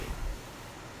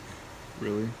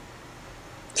Really?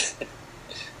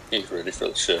 He's ready for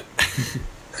the show.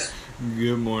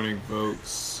 Good morning,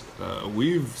 folks.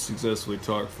 We've successfully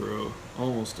talked for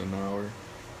almost an hour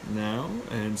now,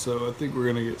 and so I think we're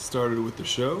going to get started with the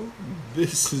show.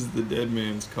 This is the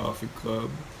Deadman's Coffee Club.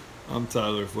 I'm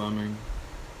Tyler Fleming.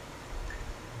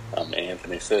 I'm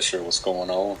Anthony Fisher. What's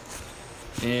going on?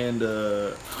 And,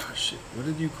 what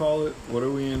did you call it? What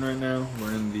are we in right now?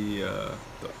 We're in the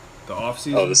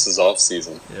off-season? Oh, this is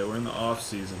off-season. Yeah, we're in the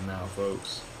off-season now,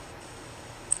 folks.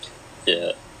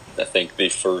 Yeah, I think the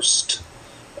first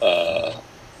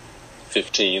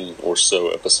 15 or so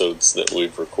episodes that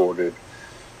we've recorded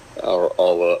are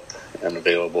all up and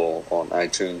available on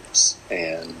iTunes,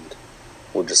 and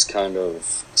we're just kind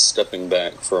of stepping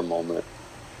back for a moment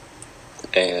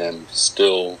and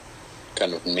still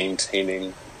kind of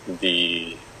maintaining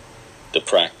the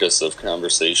practice of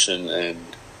conversation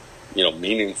and,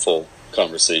 meaningful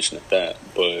conversation at that,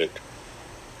 but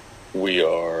we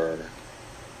are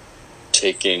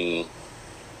taking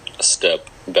a step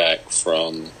back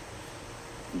from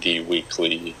the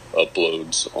weekly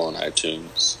uploads on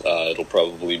iTunes. It'll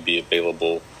probably be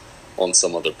available on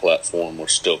some other platform. We're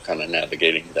still kind of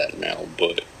navigating that now,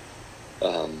 but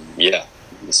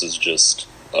this is just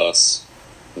us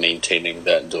maintaining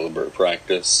that deliberate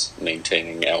practice,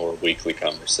 maintaining our weekly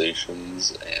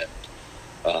conversations, and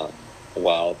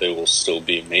while they will still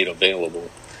be made available,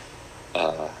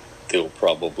 they'll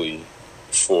probably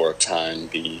for a time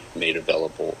be made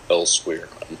available elsewhere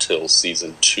until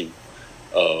season 2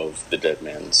 of the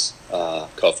Deadman's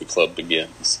Coffee Club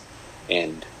begins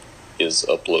and is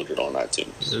uploaded on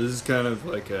iTunes. So this is kind of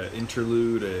like an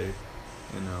interlude,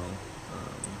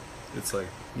 it's like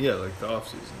the off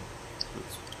season.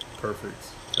 It's perfect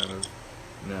kind of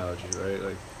analogy, right?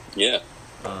 Like, yeah.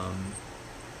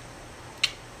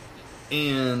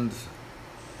 And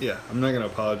yeah, I'm not gonna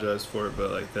apologize for it,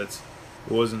 but like it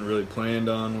wasn't really planned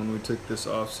on when we took this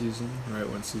off season, right?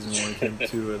 When season 1 came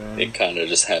to an end, it kind of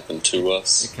just happened to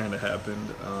us. It kind of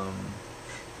happened.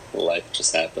 Life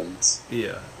just happens.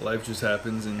 Yeah, life just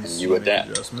happens, and you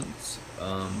adapt. Adjustments.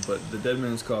 But the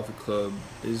Deadman's Coffee Club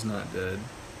is not dead.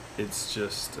 It's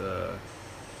just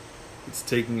it's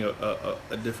taking a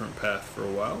different path for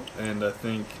a while, and I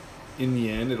think in the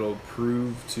end it'll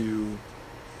prove to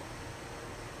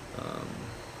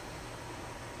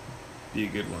be a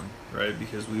good one, right?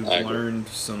 Because we've learned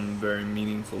some very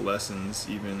meaningful lessons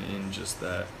even in just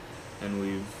that, and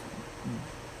we've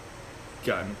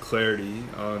gotten clarity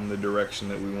on the direction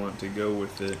that we want to go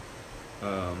with it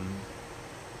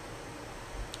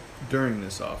during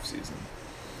this off season.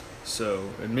 So,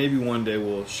 and maybe one day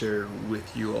we'll share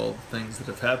with you all the things that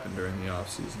have happened during the off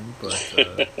season,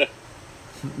 but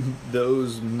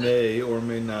those may or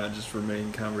may not just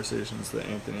remain conversations that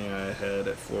Anthony and I had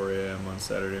at 4 a.m. on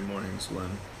Saturday mornings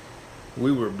when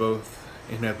we were both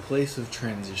in a place of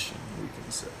transition, we can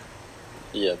say.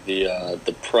 Yeah,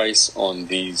 the price on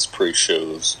these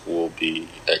pre-shows will be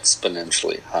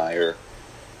exponentially higher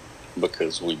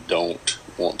because we don't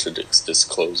want to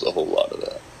disclose a whole lot of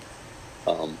that.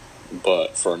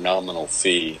 But for a nominal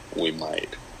fee, we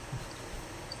might.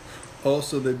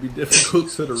 Also, they'd be difficult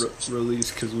to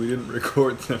release because we didn't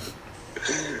record them.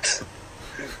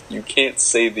 You can't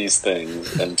say these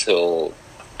things until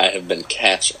I have been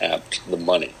cash-apped the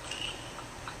money.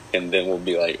 And then we'll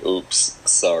be like, oops,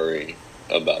 sorry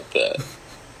about that.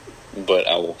 But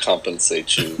I will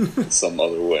compensate you some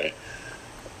other way.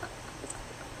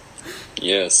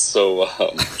 Yes, so,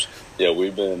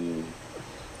 we've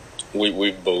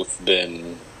both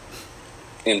been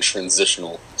in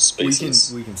transitional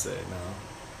spaces. We can say it now.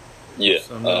 Yeah,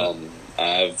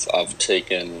 I've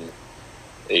taken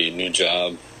a new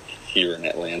job here in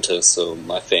Atlanta, so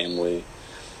my family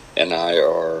and I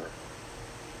are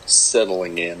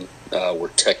settling in. We're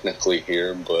technically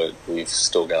here, but we've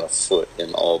still got a foot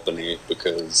in Albany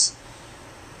because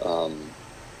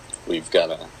we've got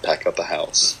to pack up a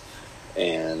house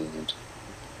and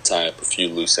tie up a few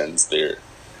loose ends there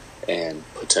and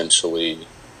potentially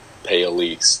pay a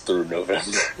lease through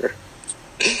November.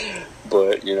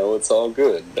 But, it's all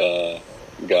good.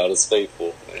 God is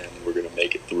faithful, and we're going to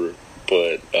make it through.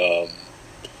 But, I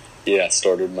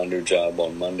started my new job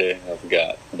on Monday. I've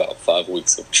got about 5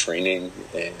 weeks of training,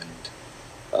 and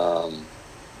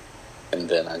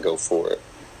then I go for it.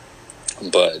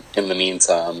 But in the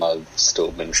meantime, I've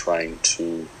still been trying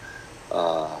to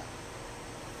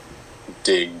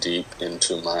dig deep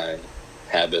into my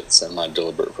habits and my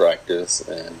deliberate practice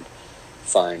and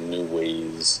find new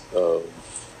ways of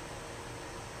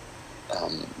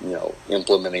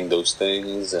implementing those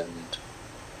things and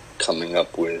coming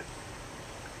up with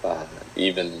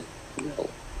even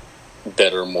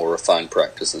better, more refined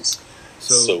practices.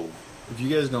 So if you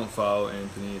guys don't follow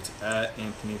Anthony, it's at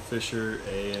Anthony Fisher,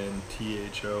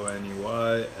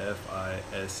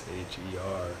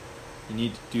 AnthonyFisher. You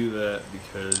need to do that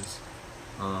because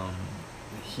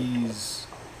he's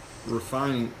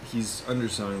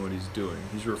underselling what he's doing.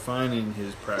 He's refining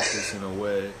his practice in a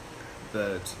way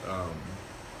that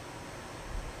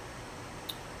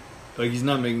like he's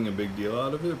not making a big deal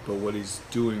out of it, but what he's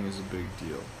doing is a big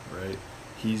deal, right?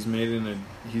 He's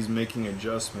making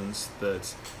adjustments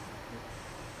that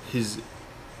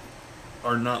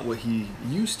are not what he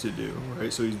used to do,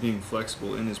 right? So he's being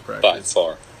flexible in his practice. By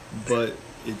far. But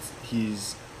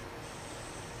he's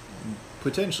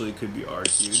potentially, could be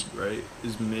argued, right,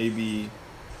 is maybe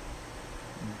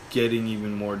getting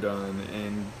even more done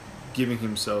and giving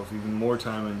himself even more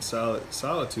time in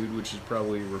solitude, which is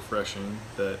probably refreshing,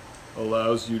 that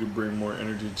allows you to bring more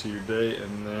energy to your day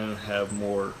and then have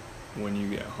more when you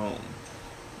get home.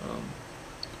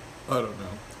 I don't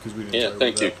know, because we didn't talk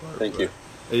about that part. Thank you.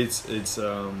 It's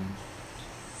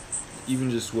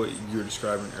even just what you were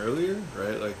describing earlier,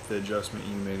 right? Like the adjustment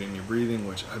you made in your breathing,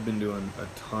 which I've been doing a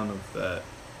ton of that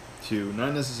too.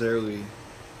 Not necessarily.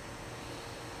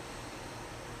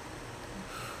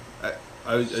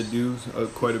 I do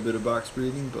quite a bit of box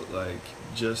breathing, but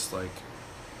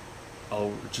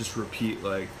I'll just repeat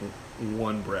like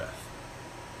one breath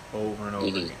over and over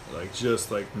again, like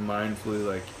just like mindfully,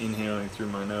 like inhaling through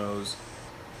my nose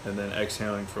and then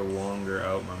exhaling for longer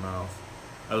out my mouth.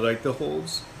 I like the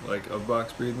holds like of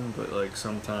box breathing, but like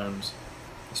sometimes,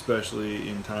 especially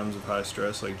in times of high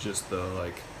stress, like just the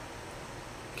like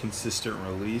consistent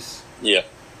release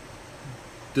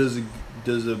does a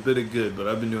bit of good. But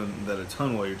I've been doing that a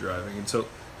ton while you're driving, and so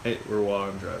while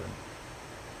I'm driving.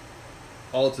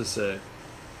 All to say,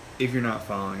 if you're not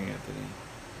following Anthony,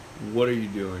 what are you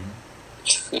doing?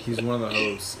 He's one of the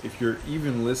hosts. If you're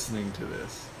even listening to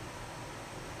this,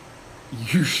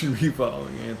 you should be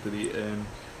following Anthony and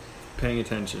paying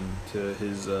attention to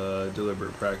his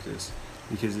deliberate practice,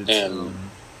 because it's and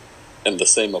the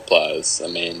same applies. I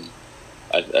mean,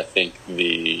 I think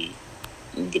the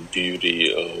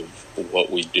beauty of what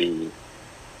we do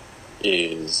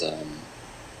is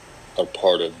a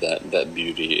part of that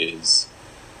beauty is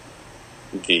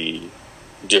the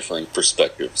differing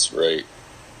perspectives, right?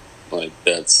 Like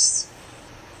those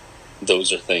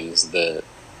are things that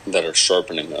are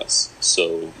sharpening us.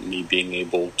 So me being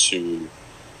able to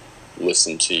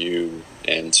listen to you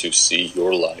and to see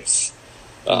your life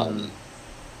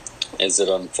as it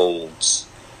unfolds,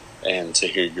 and to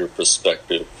hear your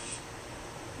perspective,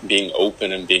 being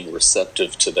open and being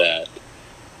receptive to that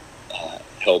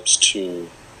helps to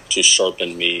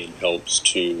sharpen me and helps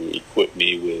to equip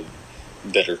me with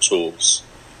better tools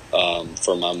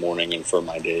for my morning and for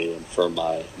my day and for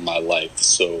my life.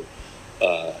 So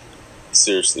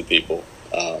seriously, people,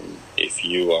 if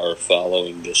you are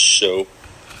following this show,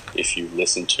 if you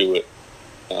listen to it,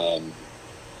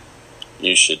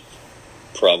 you should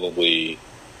probably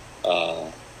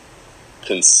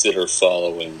consider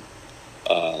following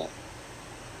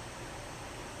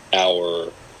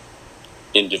our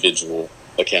individual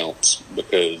accounts,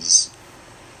 because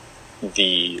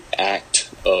the act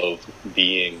of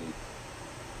being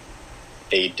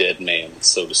a dead man,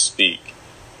 so to speak,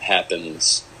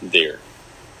 happens there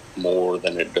more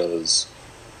than it does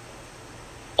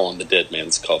on the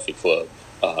Deadman's Coffee Club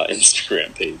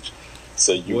Instagram page.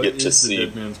 So you get to see... What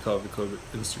is the Deadman's Coffee Club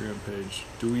Instagram page?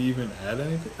 Do we even add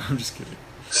anything? I'm just kidding.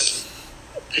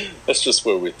 That's just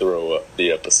where we throw up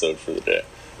the episode for the day.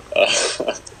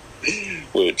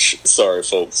 Which, sorry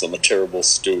folks, I'm a terrible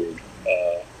steward.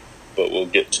 But we'll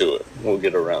get to it. We'll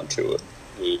get around to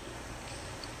it.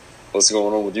 What's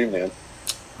going on with you, man?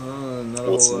 Not a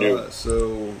whole new? Lot.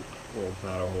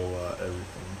 Not a whole lot.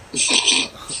 Everything.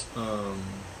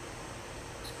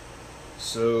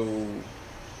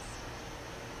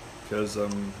 Because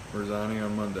I'm resigning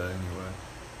on Monday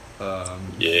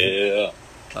anyway.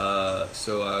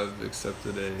 So I've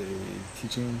accepted a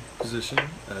teaching position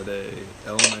at a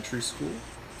elementary school,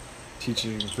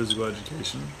 teaching physical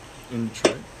education in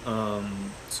Detroit.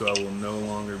 So I will no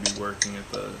longer be working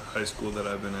at the high school that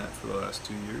I've been at for the last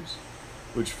 2 years,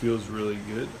 which feels really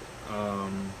good.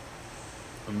 I'm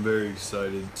very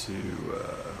excited to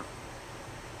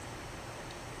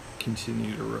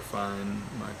continue to refine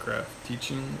my craft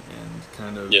teaching and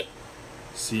kind of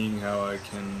seeing how I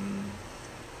can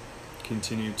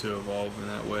continue to evolve in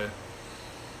that way,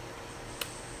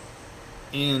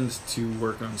 and to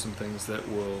work on some things that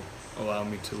will allow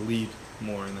me to lead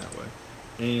more in that way.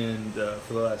 And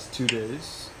for the last 2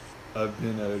 days, I've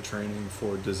been at a training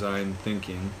for design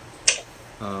thinking,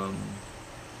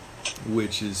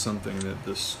 which is something that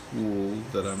the school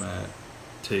that I'm at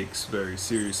takes very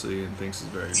seriously and thinks is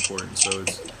very important. So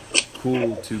it's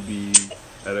cool to be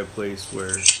at a place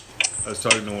where I was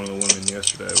talking to one of the women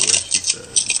yesterday where she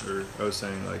said, or I was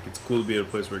saying, like, it's cool to be at a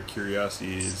place where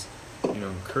curiosity is,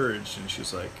 encouraged, and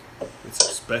she's like, it's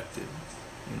expected,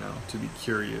 to be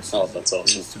curious. Oh, that's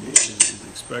awesome. Is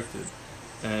expected,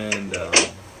 and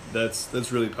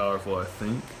that's really powerful, I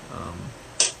think,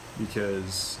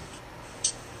 because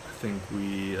I think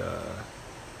we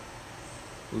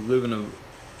live in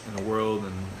a world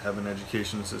and have an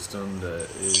education system that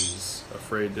is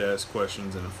afraid to ask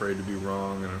questions and afraid to be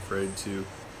wrong and afraid to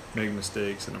make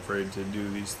mistakes and afraid to do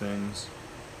these things.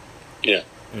 Yeah.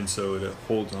 And so it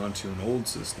holds on to an old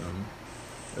system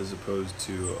as opposed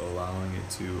to allowing it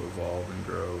to evolve and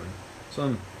grow. And so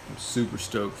I'm super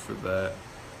stoked for that.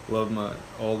 Love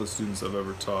all the students I've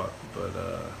ever taught, but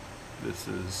this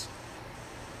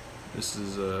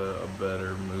is a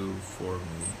better move for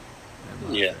me.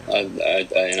 Yeah, and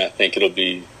I think it'll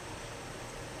be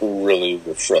really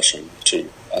refreshing too.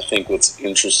 I think what's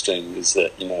interesting is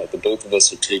that the both of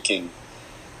us are taking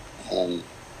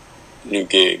new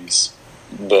gigs,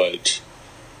 but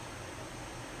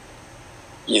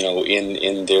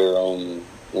in their own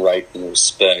right and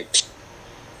respect,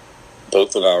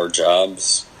 both of our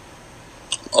jobs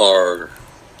are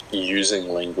using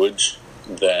language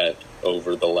that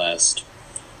over the last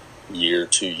year,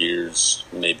 2 years,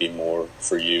 maybe more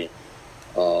for you,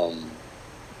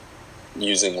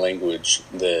 using language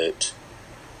that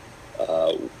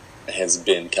has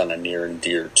been kind of near and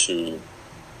dear to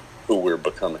who we're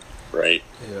becoming, right?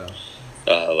 Yeah.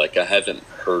 Like, I haven't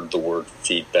heard the word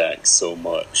feedback so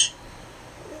much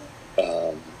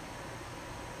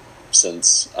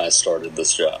since I started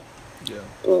this job. Yeah.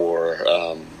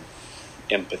 Or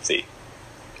empathy.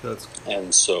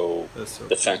 And so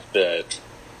the fact that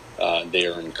they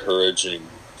are encouraging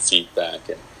feedback,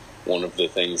 and one of the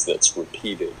things that's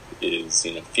repeated is,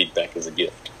 feedback is a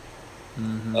gift.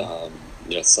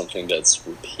 Mm-hmm. Something that's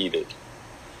repeated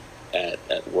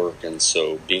at work, and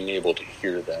so being able to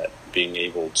hear that, being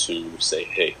able to say,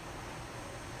 hey,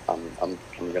 I'm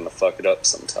gonna fuck it up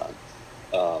sometime,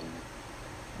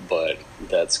 but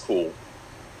that's cool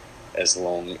as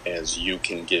long as you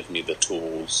can give me the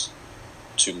tools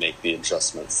to make the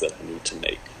adjustments that I need to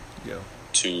make. Yeah.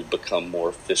 To become more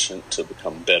efficient, to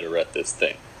become better at this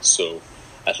thing. So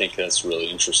I think that's really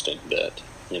interesting that,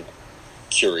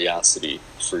 curiosity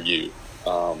for you,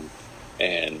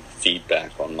 and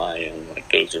feedback on my end,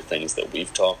 like, those are things that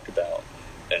we've talked about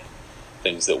and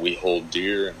things that we hold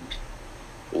dear, and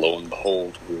lo and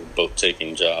behold, we're both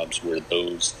taking jobs where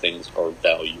those things are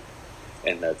valued,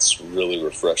 and that's really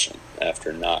refreshing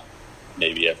after not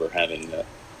maybe ever having that.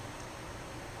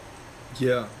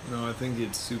 Yeah, no, I think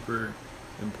it's super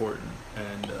important,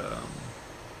 and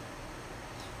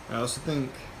I also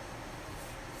think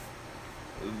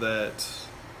that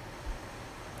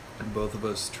both of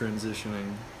us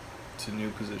transitioning to new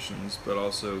positions, but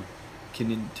also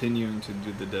continuing to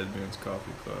do the Deadman's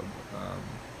Coffee Club,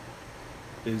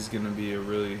 is going to be a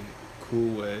really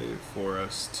cool way for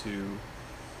us to,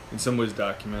 in some ways,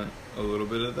 document a little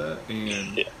bit of that,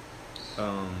 and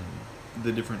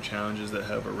the different challenges that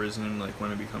have arisen, like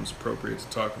when it becomes appropriate to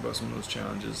talk about some of those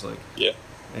challenges, like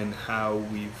and how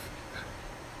we've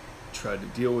tried to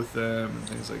deal with them and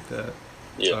things like that.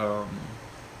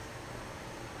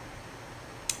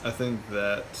 I think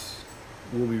that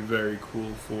will be very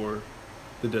cool for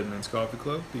the Deadman's Coffee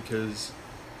Club, because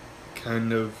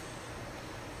kind of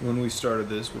when we started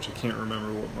this, which I can't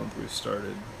remember what month we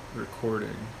started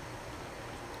recording,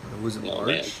 was it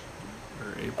March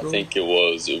or April? I think it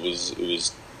was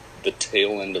the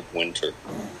tail end of winter,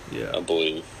 I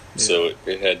believe. Yeah. So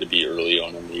it had to be early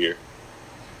on in the year.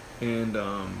 And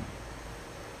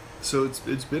so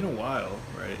it's been a while,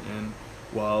 right? And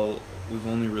while we've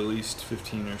only released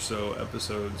 15 or so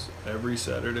episodes every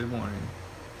Saturday morning,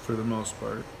 for the most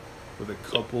part, with a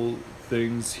couple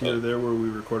things here or there where we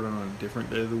recorded on a different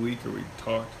day of the week, or we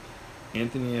talked.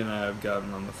 Anthony and I have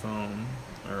gotten on the phone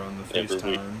or on the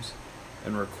FaceTimes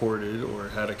and recorded or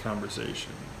had a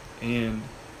conversation. And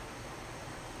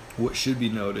what should be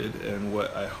noted, and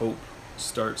what I hope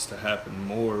starts to happen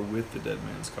more with the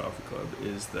Deadman's Coffee Club,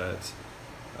 is that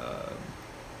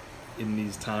in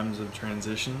these times of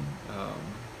transition,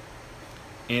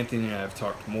 Anthony and I have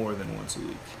talked more than once a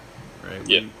week, right?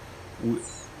 Yeah. We,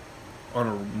 on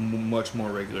a much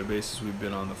more regular basis, we've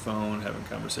been on the phone having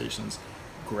conversations,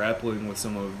 grappling with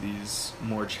some of these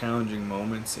more challenging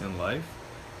moments in life,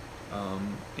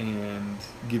 and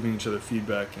giving each other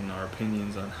feedback and our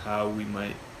opinions on how we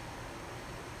might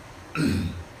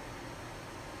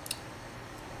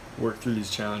work through these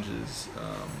challenges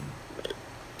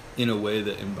in a way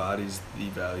that embodies the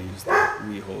values that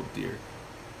we hold dear.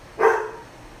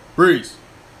 Breeze,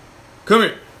 come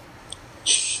here.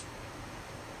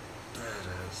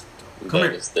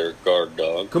 That is their guard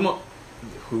dog. Come on.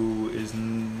 Who is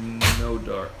no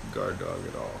guard dog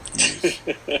at all. He's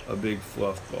a big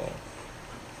fluff ball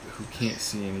who can't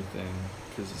see anything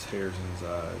because his hair's in his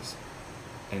eyes,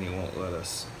 and he won't let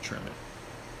us trim it.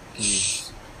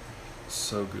 He's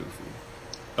so goofy.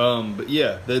 But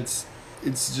yeah, it's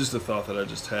just a thought that I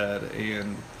just had,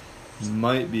 and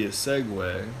might be a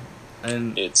segue.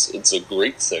 And it's a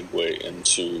great segue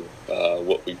into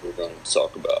what we were going to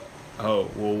talk about. Oh,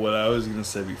 well, what I was going to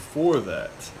say before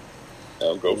that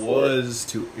was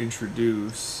to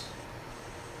introduce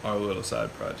our little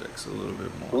side projects a little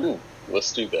bit more. Ooh,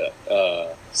 let's do that.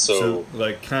 So,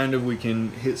 like, kind of we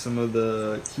can hit some of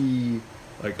the key,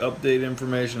 like, update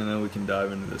information, and then we can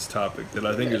dive into this topic that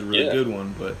I think is a really good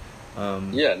one, but...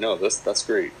 that's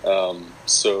great.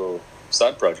 So,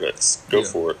 side projects, go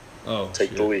for it. Oh,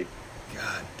 Take the lead.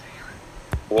 God damn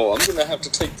it. Well, I'm going to have to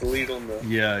take the lead on the...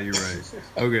 Yeah, you're right.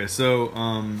 Okay, so,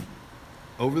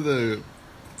 over the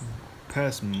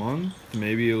past month,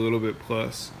 maybe a little bit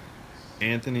plus,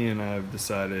 Anthony and I have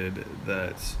decided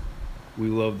that we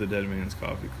love the Deadman's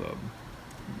Coffee Club.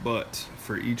 But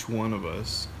for each one of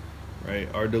us,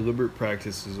 right, our deliberate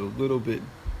practice is a little bit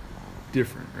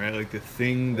different, right? Like the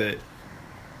thing that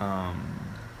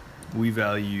we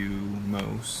value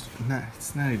most,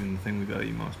 it's not even the thing we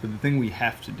value most, but the thing we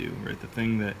have to do, right? The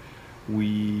thing that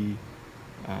we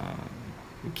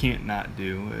can't not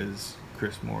do, as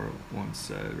Chris Moore once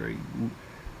said, right?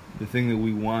 The thing that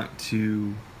we want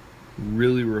to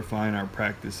really refine our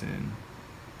practice in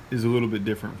is a little bit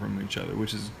different from each other,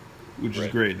 which is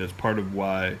great. That's part of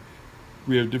why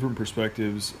we have different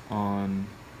perspectives on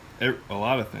a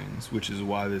lot of things, which is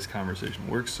why this conversation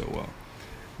works so well.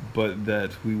 But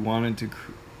that we wanted to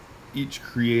each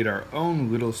create our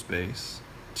own little space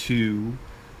to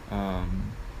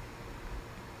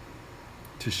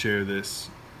share this,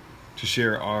 to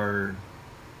share our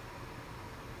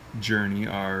journey,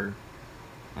 our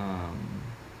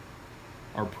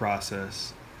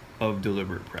process of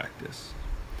deliberate practice.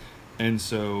 And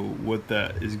so what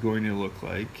that is going to look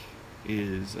like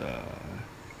is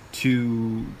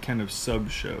two kind of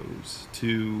sub-shows,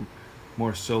 two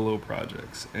more solo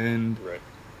projects, and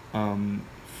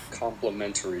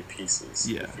complementary pieces,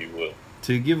 if you will.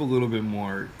 To give a little bit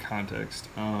more context,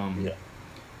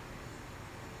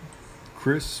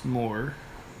 Chris Moore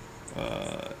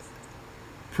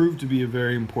proved to be a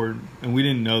very important, and we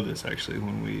didn't know this actually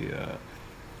when we,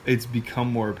 it's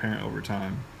become more apparent over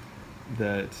time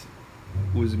that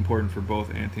was important for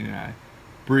both Anthony and I.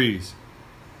 Breeze.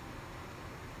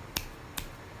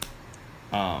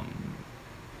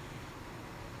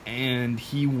 And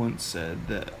he once said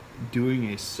that doing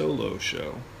a solo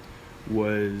show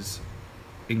was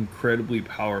incredibly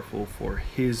powerful for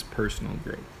his personal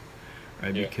growth,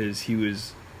 right? Yeah. Because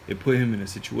it put him in a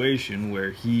situation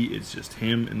where it's just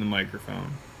him and the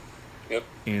microphone,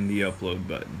 and the upload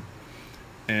button,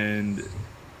 and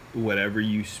whatever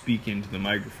you speak into the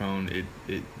microphone,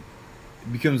 it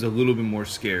becomes a little bit more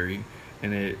scary,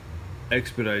 and it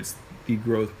expedites the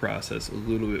growth process a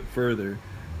little bit further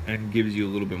and gives you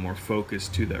a little bit more focus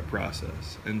to that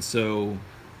process. And so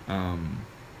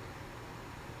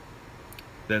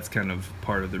that's kind of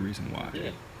part of the reason why.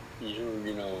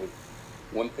 You know,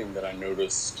 one thing that I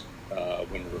noticed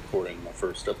when recording my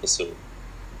first episode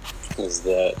is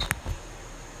that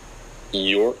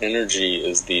your energy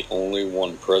is the only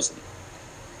one present,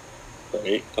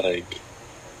 right? Like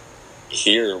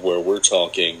here where we're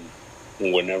talking,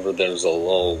 whenever there's a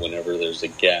lull, whenever there's a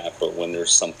gap, or when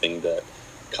there's something that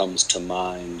comes to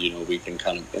mind, we can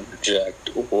kind of interject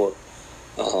or,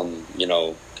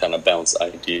 kind of bounce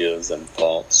ideas and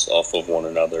thoughts off of one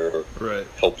another, or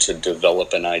help to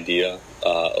develop an idea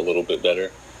a little bit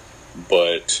better.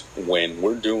 But when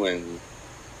we're doing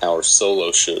our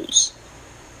solo shows,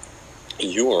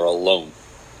 you are alone.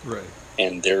 Right.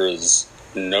 And there is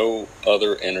no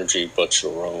other energy but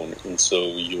your own. And so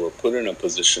you are put in a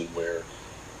position where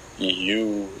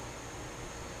you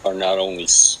are not only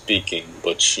speaking,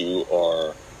 but you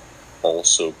are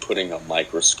also putting a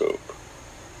microscope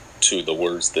to the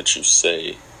words that you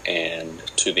say, and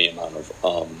to the amount of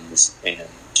ums, and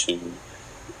to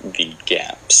the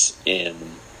gaps in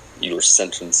your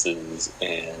sentences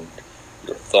and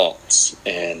your thoughts.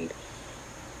 And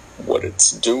what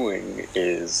it's doing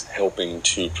is helping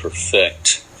to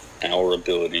perfect our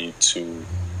ability to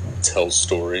tell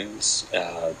stories,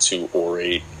 to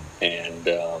orate, and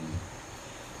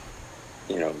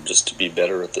just to be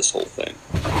better at this whole thing.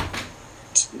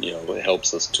 It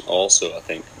helps us to also, I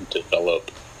think,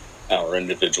 develop our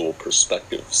individual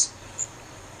perspectives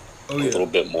a little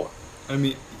bit more. I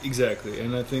mean, exactly.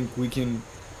 And I think we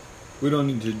don't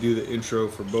need to do the intro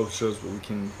for both shows, but we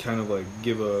can kind of like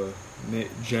give a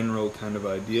general kind of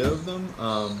idea of them,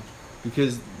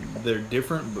 because they're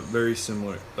different but very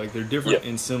similar. Like, they're different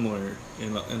and similar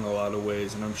in a lot of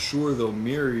ways, and I'm sure they'll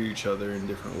mirror each other in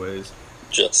different ways.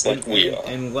 Just like we are.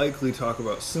 And likely talk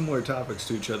about similar topics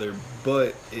to each other,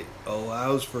 but it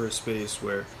allows for a space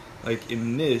where, like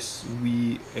in this,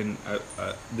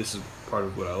 this is part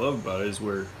of what I love about it, is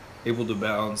we're able to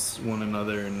balance one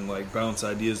another and like bounce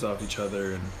ideas off each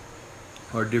other, and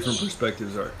our different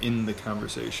perspectives are in the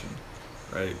conversation,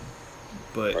 right?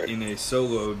 But in a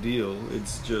solo deal,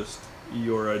 it's just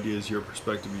your ideas, your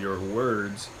perspective, your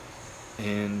words,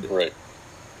 and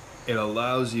it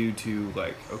allows you to,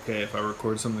 like, okay, if I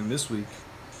record something this week,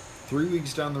 3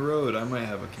 weeks down the road, I might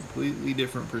have a completely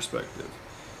different perspective,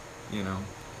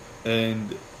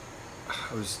 And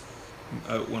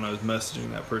when I was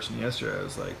messaging that person yesterday, I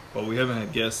was like, well, we haven't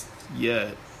had guests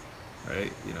yet,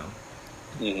 right?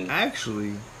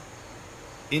 Actually,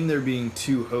 in there being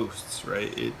two hosts,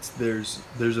 right? There's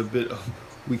a bit of,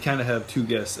 we kind of have two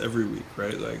guests every week,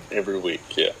 right? Like every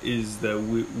week, yeah. Is that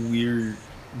we're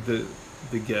the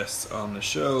guests on the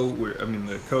show?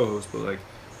 The co-host, but like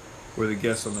we're the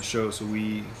guests on the show, so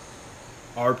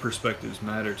our perspectives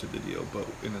matter to the deal. But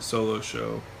in a solo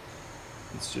show,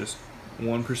 it's just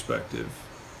one perspective,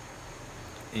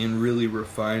 and really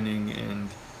refining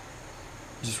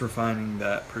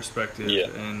that perspective,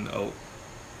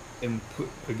 and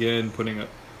putting a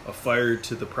fire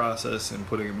to the process and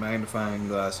putting a magnifying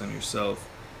glass on yourself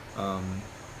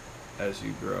as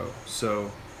you grow.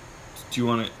 So, do you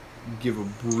want to give a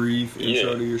brief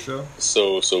intro to your show?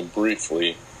 So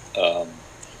briefly,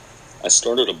 I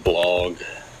started a blog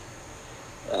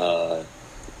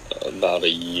about a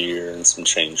year and some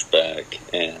change back,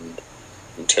 and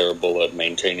I'm terrible at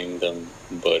maintaining them,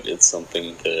 but it's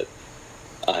something that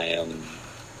I am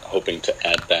hoping to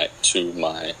add back to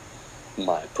my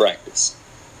practice.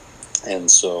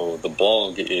 And so the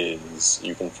blog is,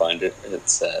 you can find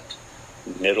it's at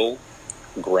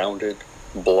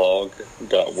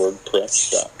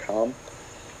middlegroundedblog.wordpress.com.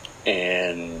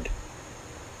 And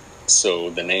so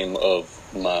the name of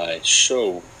my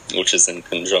show, which is in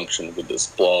conjunction with this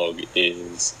blog,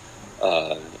 is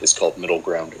called Middle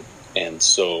Grounded. And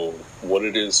so what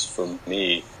it is for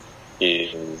me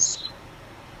is,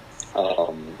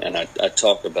 and I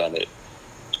talk about it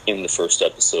in the first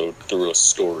episode through a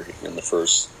story in the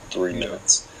first 3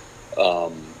 minutes,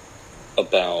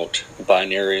 about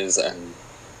binaries and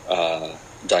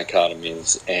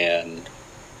dichotomies and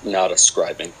not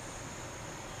ascribing.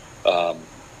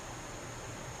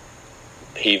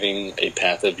 Paving a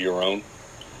path of your own,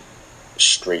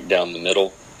 straight down the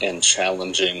middle, and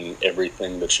challenging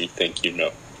everything that you think you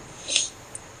know.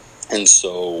 And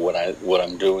so what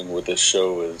I'm doing with this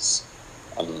show is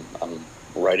I'm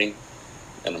writing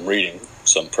and I'm reading,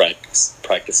 so I'm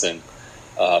practicing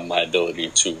my ability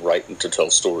to write and to tell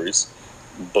stories,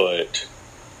 but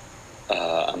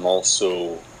I'm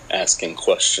also asking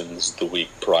questions the week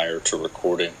prior to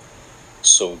recording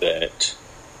so that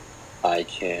I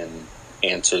can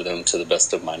answer them to the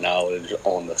best of my knowledge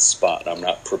on the spot. I'm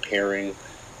not preparing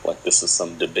like this is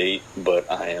some debate,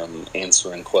 but I am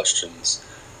answering questions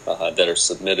that are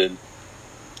submitted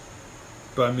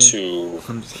by me. To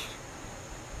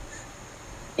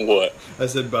what? I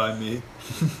said by me.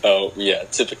 Oh, yeah,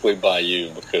 typically by you,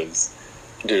 because,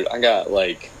 dude, I got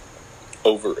like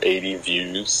over 80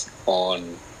 views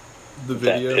on the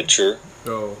video? That picture.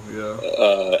 Oh,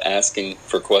 yeah. Asking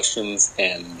for questions,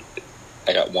 and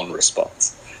I got one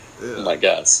response. Yeah. I'm like,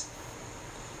 guys,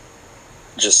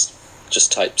 just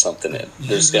type something in.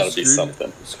 There's got to be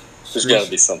something. There's got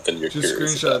to be something you're curious about.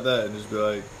 Just screenshot that and just be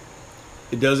like,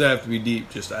 it doesn't have to be deep,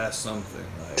 just ask something.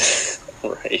 Like.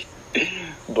 Right.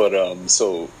 But,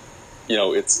 so,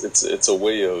 it's a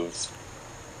way of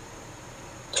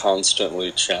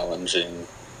constantly challenging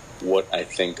what I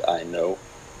think I know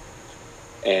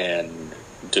and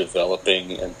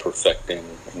developing and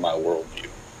perfecting my worldview.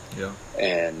 Yeah.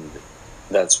 And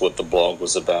that's what the blog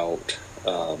was about.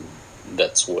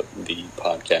 That's what the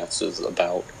podcast is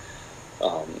about.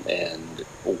 And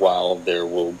while there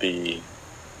will be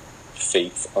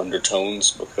faith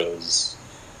undertones because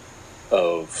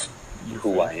of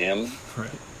who I am, right.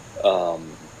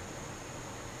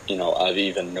 I've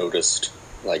even noticed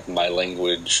like my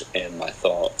language and my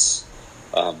thoughts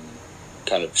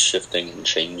kind of shifting and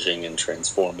changing and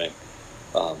transforming.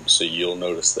 So you'll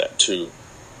notice that too.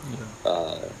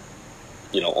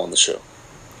 on the show.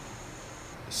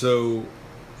 So,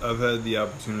 I've had the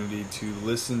opportunity to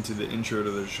listen to the intro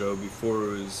to the show before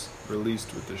it was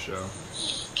released with the show,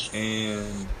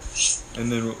 and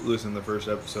then listen to the first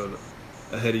episode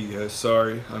ahead of you guys.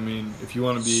 Sorry, I mean, if you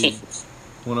want to be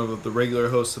one of the regular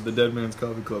hosts of the Deadman's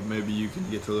Coffee Club, maybe you can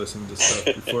get to listen to stuff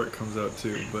before it comes out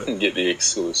too. But get the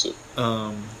exclusive.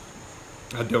 I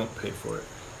don't pay for it,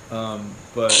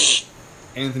 but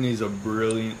Anthony's a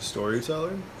brilliant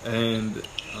storyteller, and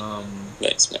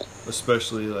thanks, man.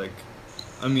 especially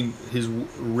I mean, his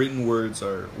written words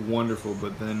are wonderful,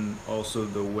 but then also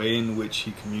the way in which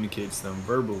he communicates them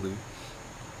verbally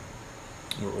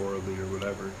or orally or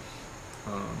whatever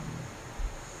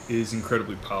is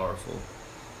incredibly powerful.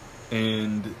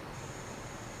 And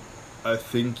I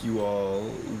think you all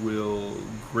will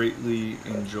greatly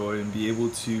enjoy and be able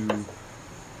to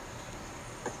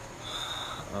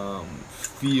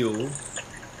feel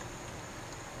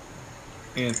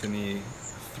Anthony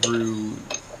through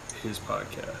his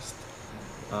podcast.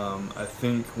 I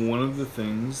think one of the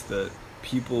things that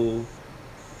people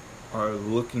are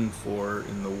looking for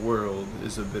in the world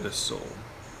is a bit of soul,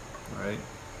 right?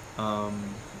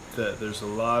 That there's a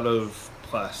lot of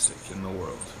plastic in the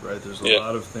world, right? There's a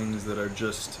lot of things that are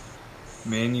just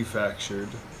manufactured,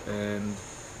 and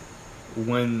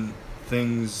when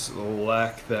things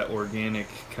lack that organic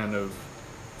kind of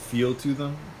feel to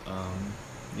them,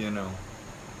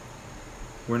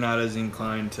 we're not as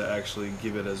inclined to actually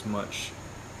give it as much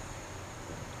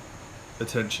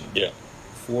attention. Yeah.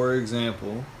 For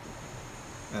example,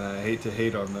 and I hate to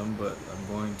hate on them, but I'm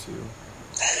going to.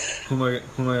 Who am I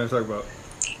going to talk about?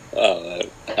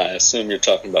 I assume you're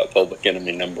talking about Public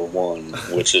Enemy number 1,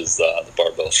 which is the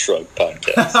Barbell Shrug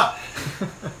podcast.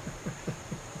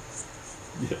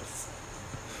 Yes.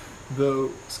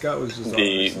 Though Scott was just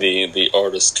the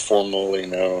artist formerly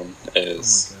known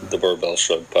as the Barbell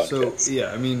Shrug podcast. So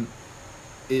yeah, I mean,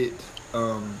 it,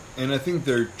 and I think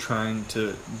they're trying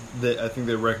to. I think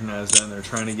they recognize that, and they're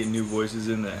trying to get new voices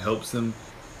in that helps them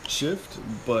shift.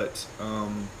 But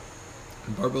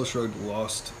Barbell Shrug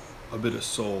lost a bit of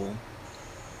soul.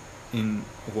 A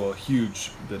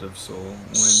huge bit of soul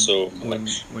when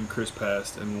Chris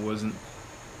passed, and wasn't.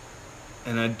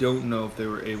 And I don't know if they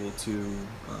were able to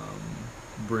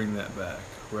bring that back,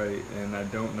 right? And I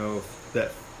don't know if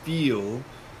that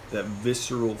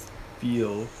visceral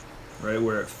feel, right,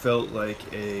 where it felt like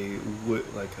a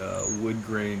wood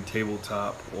grain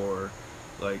tabletop, or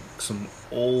like some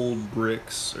old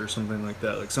bricks or something like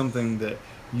that, like something that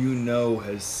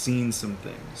has seen some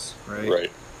things, right?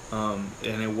 Right.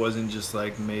 And it wasn't just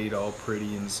like made all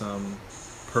pretty in some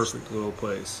perfect little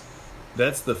place.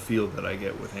 That's the feel that I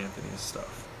get with Anthony's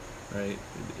stuff, right?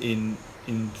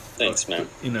 Thanks, man.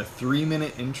 In a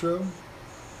 3-minute intro,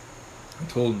 I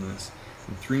told him this.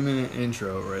 In 3-minute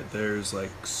intro, right, there's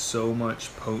like so much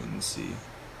potency.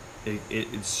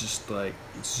 It's just like,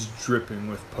 it's just dripping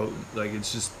with potent. Like,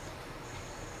 it's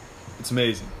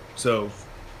amazing. So,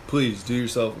 please do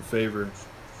yourself a favor.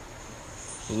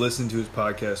 Listen to his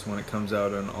podcast when it comes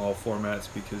out on all formats,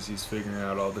 because he's figuring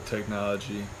out all the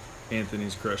technology.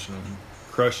 Anthony's crushing it.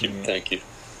 Thank you.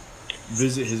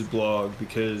 Visit his blog,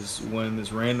 because when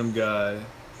this random guy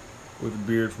with a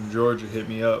beard from Georgia hit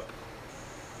me up,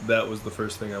 that was the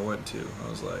first thing I went to. I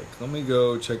was like, let me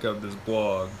go check out this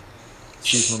blog,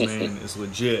 see if my man is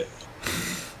legit.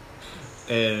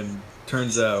 And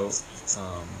turns out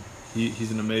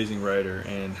he's an amazing writer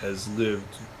and has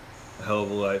lived a hell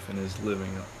of a life and is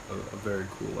living a very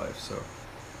cool life. So,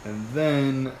 and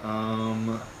then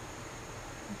I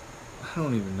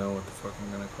don't even know what the fuck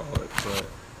I'm gonna call it, but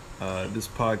this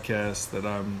podcast that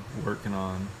I'm working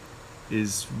on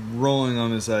is rolling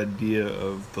on this idea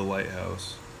of the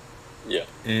lighthouse. Yeah.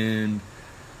 And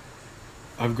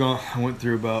I went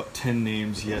through about 10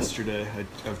 names yesterday.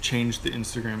 I've changed the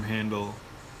Instagram handle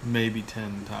maybe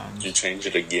 10 times. You change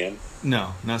it again?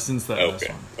 No, not since that last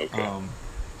one. Okay.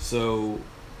 So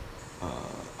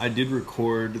I did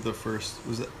record the first.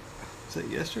 Was that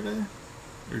yesterday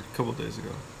or a couple days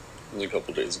ago? It was a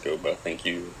couple days ago, but I think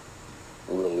you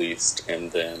released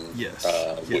and then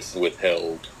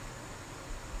withheld.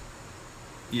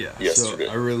 Yeah. Yesterday.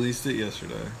 So I released it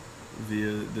yesterday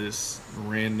via this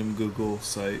random Google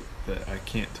site that I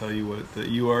can't tell you what the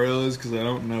URL is because I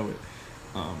don't know it.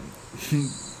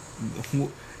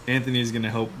 Anthony's gonna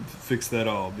help fix that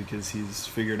all because he's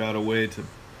figured out a way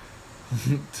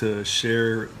to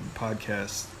share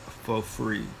podcasts for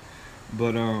free.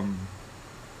 But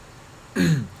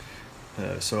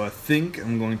so I think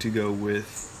I'm going to go with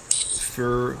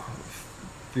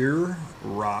Fear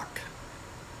Rock.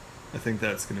 I think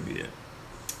that's going to be it.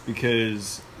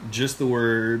 because just the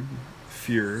word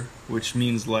 "fyr," which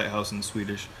means lighthouse in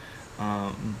Swedish,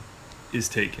 is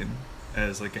taken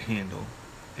as like a handle,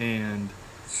 and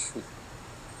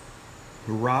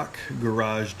Rock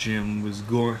Garage Gym was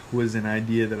an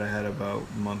idea that I had about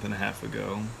a month and a half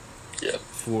ago. Yeah.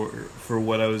 For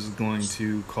what I was going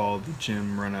to call the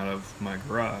gym run out of my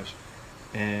garage,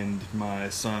 and my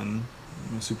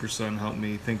super son, helped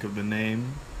me think of the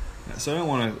name. So I don't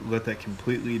want to let that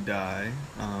completely die.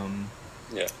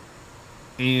 Yeah.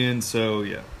 And so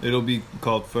yeah, it'll be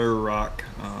called Fire Rock.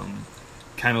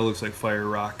 Kind of looks like Fire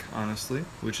Rock, honestly,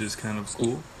 which is kind of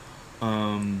cool.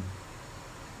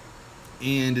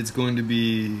 And it's going to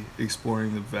be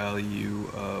exploring the value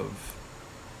of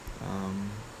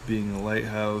being a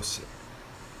lighthouse,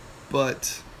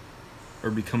 or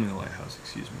becoming a lighthouse,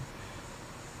 excuse me.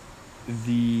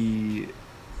 The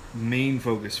main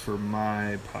focus for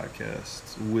my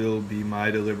podcast will be my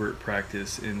deliberate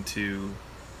practice into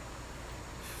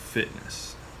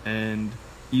fitness. And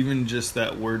even just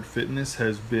that word fitness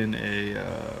has been a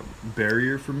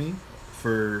barrier for me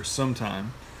for some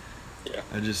time. Yeah.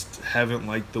 I just haven't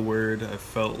liked the word. I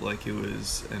felt like it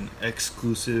was an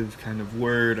exclusive kind of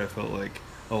word. I felt like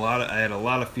I had a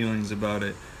lot of feelings about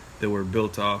it that were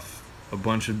built off a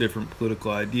bunch of different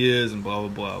political ideas and blah blah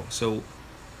blah. So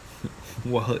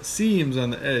while it seems on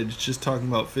the edge, just talking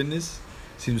about fitness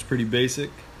seems pretty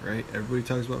basic, right? Everybody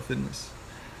talks about fitness.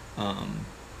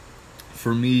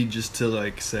 For me, just to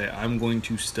like say I'm going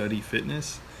to study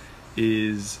fitness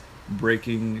is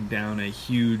breaking down a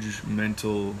huge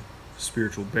mental,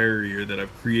 spiritual barrier that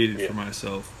I've created for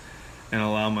myself, and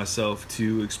allow myself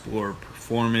to explore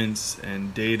performance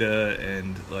and data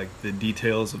and like the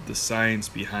details of the science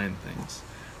behind things.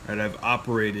 Right? I've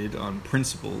operated on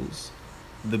principles,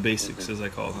 the basics as I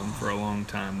call them, for a long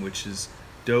time, which is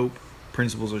dope.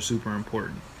 Principles are super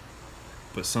important,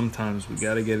 but sometimes we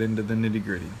got to get into the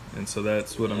nitty-gritty, and so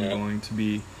that's what I'm going to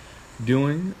be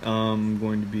doing. I'm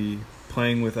going to be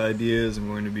playing with ideas. I'm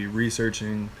going to be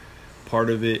researching. Part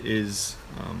of it is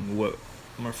what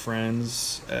my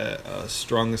friends at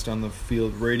Strongest on the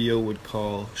Field Radio would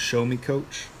call show me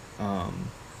coach.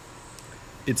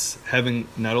 It's having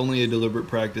not only a deliberate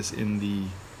practice in the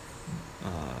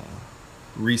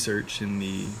research, in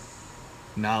the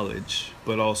knowledge,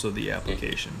 but also the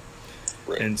application.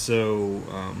 Right. And so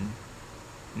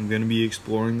I'm going to be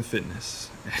exploring the fitness.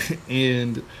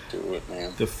 And do it,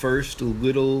 man. The first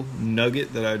little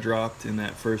nugget that I dropped in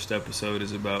that first episode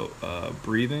is about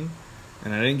breathing.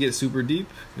 And I didn't get super deep.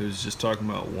 It was just talking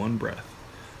about one breath.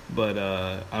 But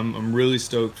I'm really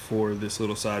stoked for this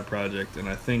little side project. And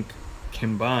I think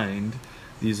combined,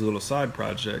 these little side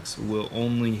projects will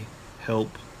only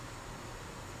help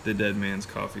the Deadman's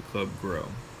Coffee Club grow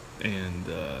and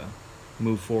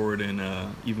move forward in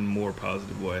a even more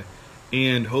positive way.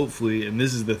 And hopefully, and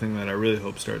this is the thing that I really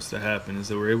hope starts to happen, is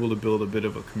that we're able to build a bit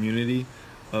of a community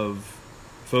of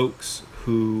folks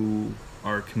who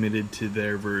are committed to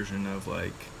their version of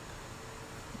like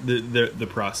the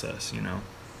process, you know?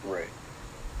 Right.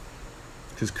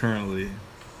 Because currently,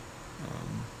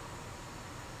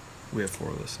 we have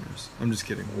 4 listeners. I'm just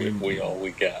kidding. We all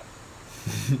we got.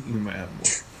 We might have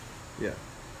more. Yeah.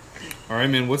 All right,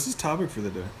 man. What's this topic for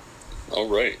the day? All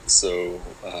right. So,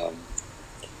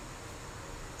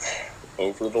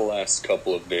 over the last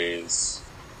couple of days,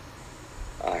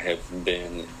 I have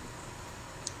been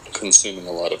consuming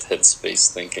a lot of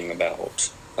headspace thinking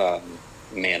about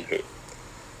manhood,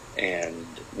 and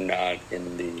not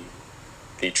in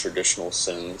the traditional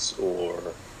sense,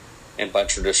 and by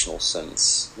traditional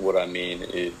sense, what I mean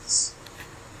is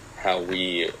how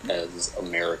we as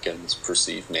Americans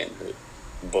perceive manhood.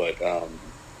 But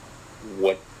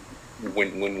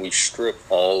when we strip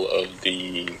all of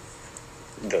the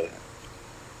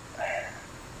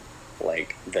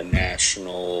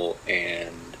national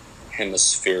and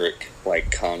hemispheric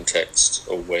like context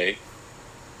away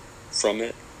from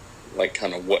it, like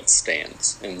kind of what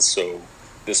stands. And so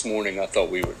this morning I thought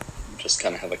we would just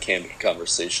kind of have a candid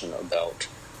conversation about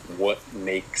what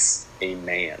makes a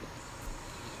man,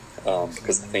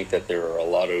 because I think that there are a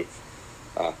lot of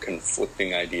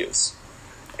conflicting ideas,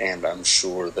 and I'm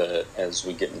sure that as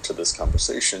we get into this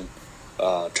conversation,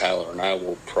 Tyler and I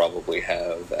will probably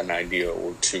have an idea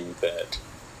or two that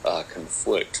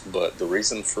conflict. But the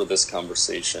reason for this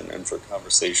conversation and for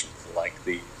conversations like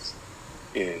these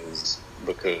is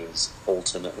because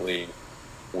ultimately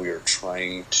we are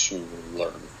trying to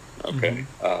learn. Okay,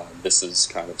 this is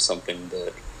kind of something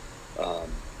that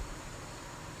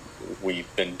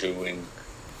we've been doing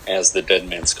as the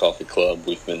Deadman's Coffee Club.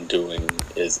 We've been doing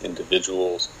as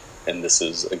individuals, and this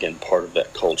is again part of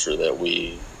that culture that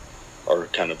we are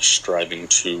kind of striving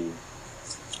to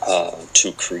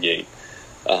create.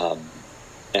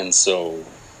 And so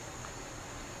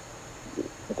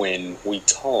when we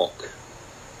talk,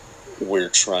 we're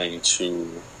trying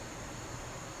to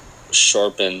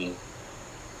sharpen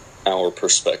our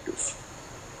perspective,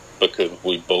 because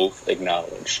we both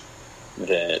acknowledge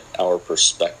that our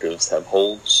perspectives have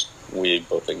holes. We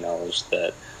both acknowledge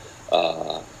that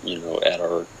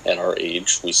at our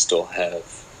age, we still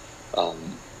have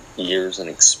years and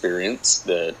experience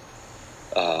that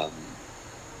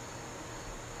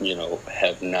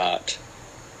have not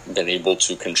been able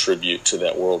to contribute to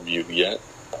that worldview yet.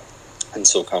 And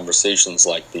so conversations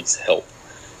like these help.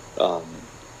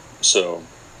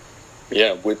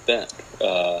 With that,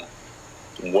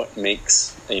 what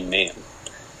makes a man?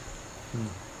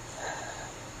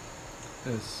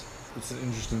 It's an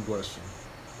interesting question.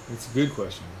 It's a good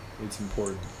question. It's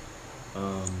important.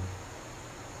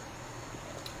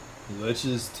 Let's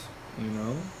just,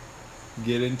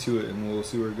 get into it and we'll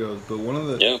see where it goes. But one of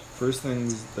the first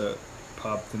things that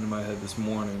popped into my head this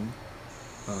morning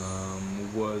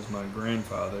was my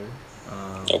grandfather.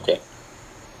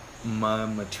 My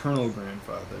maternal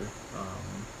grandfather.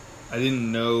 I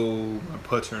didn't know my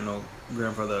paternal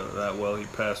grandfather that well. He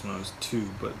passed when I was 2,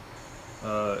 but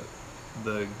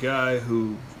the guy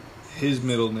who his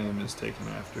middle name is taken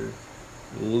after,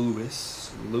 Louis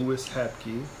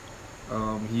Hapke,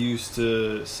 he used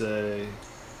to say,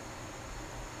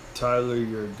 "Tyler,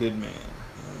 you're a good man."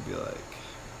 And I'd be like,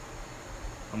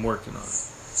 "I'm working on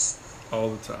it," all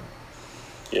the time.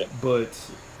 Yeah. But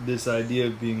this idea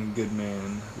of being a good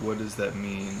man, what does that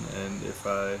mean? And if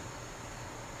I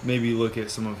maybe look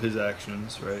at some of his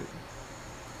actions, right?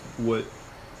 What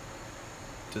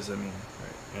does that mean,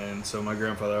 right? And so my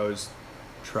grandfather always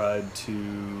tried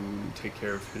to take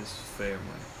care of his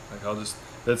family.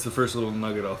 That's the first little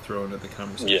nugget I'll throw into the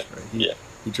conversation, right?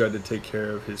 He tried to take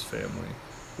care of his family,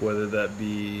 whether that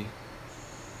be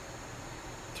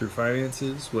through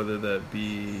finances, whether that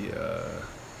be,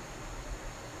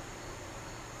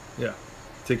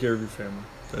 take care of your family.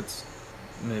 That's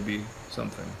maybe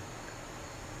something.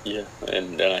 Yeah,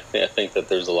 and I think that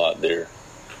there's a lot there.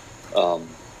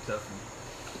 Definitely.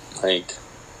 Like,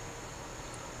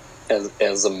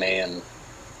 as a man,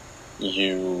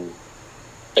 you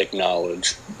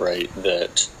acknowledge, right,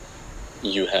 that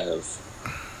you have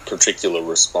particular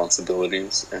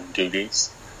responsibilities and duties,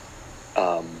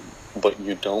 but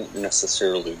you don't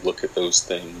necessarily look at those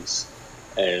things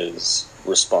as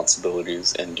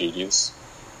responsibilities and duties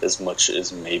as much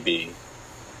as maybe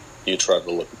you try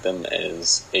to look at them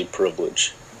as a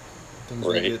privilege, things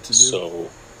right? We get to do. So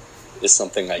it's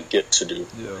something I get to do.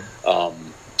 Yeah.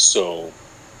 So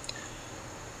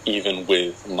even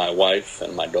with my wife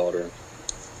and my daughter,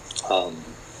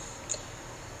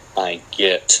 I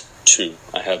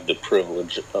have the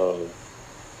privilege of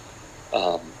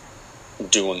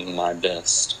doing my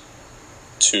best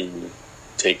to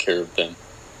take care of them,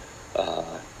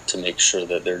 to make sure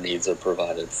that their needs are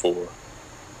provided for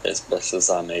as best as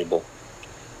I'm able.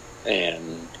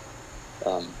 And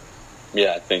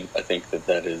I think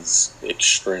that is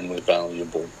extremely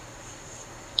valuable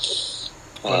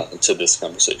to this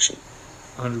conversation.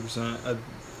 100%.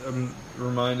 I'm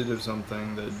reminded of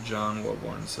something that John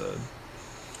Wellborn said,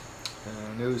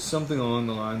 and it was something along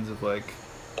the lines of like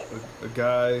a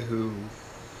guy who,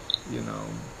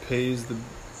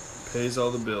 pays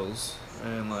all the bills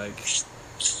and like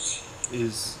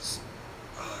is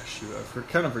I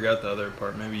kind of forgot the other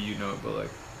part. Maybe you know it, but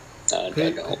like I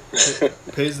don't.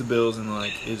 pays the bills and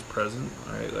like is present,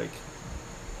 right? Like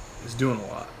is doing a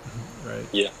lot, right?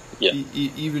 Yeah.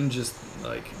 Even just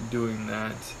like doing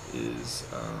that is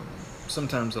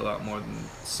sometimes a lot more than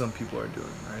some people are doing,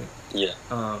 right? Yeah.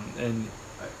 And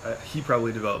he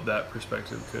probably developed that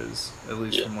perspective because, at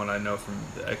least from what I know from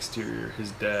the exterior,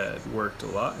 his dad worked a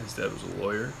lot. His dad was a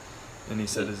lawyer, and he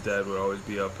said his dad would always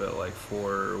be up at like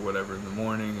 4 or whatever in the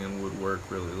morning and would work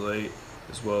really late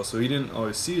as well. So he didn't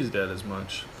always see his dad as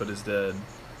much, but his dad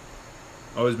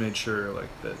always made sure like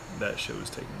that shit was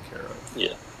taken care of.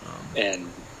 Yeah. And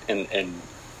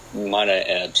might I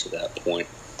add to that point,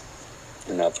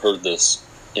 and I've heard this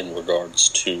in regards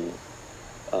to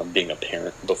being a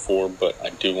parent before, but I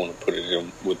do want to put it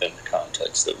within the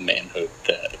context of manhood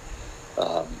that,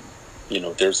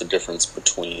 there's a difference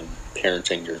between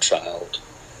parenting your child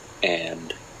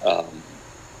and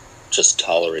just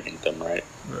tolerating them, right?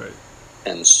 Right.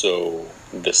 And so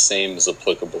the same is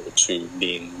applicable to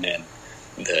being men,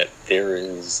 that there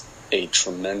is a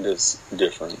tremendous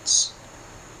difference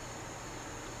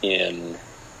in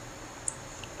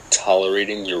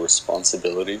tolerating your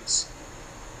responsibilities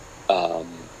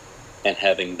and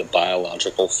having the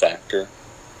biological factor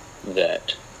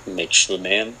that makes you a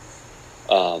man,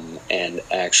 and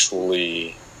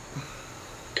actually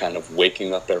kind of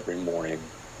waking up every morning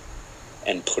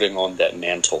and putting on that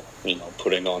mantle,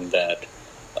 putting on that,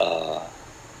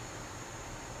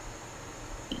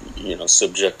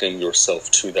 subjecting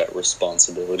yourself to that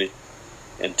responsibility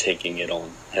and taking it on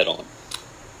head on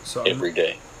every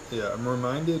day. Yeah, I'm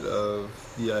reminded of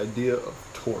the idea of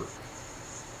torque.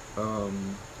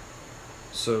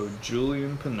 So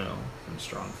Julian Pinnell from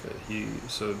StrongFit,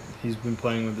 he's been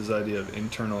playing with this idea of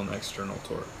internal and external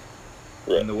torque.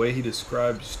 Right. And the way he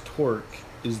describes torque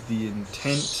is the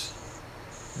intent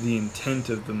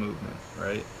of the movement,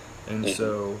 right? And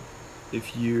so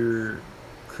if you're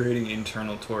creating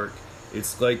internal torque,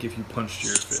 it's like if you punched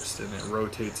your fist and it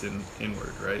rotates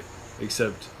inward, right?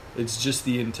 Except it's just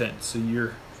the intent. So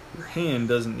your hand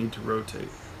doesn't need to rotate,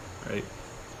 right?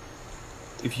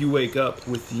 If you wake up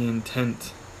with the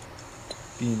intent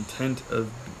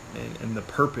of and the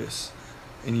purpose,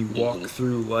 and you walk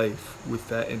through life with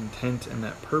that intent and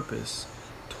that purpose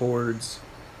towards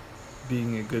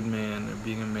being a good man or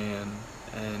being a man,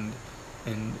 and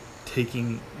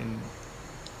taking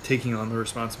on the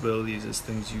responsibilities as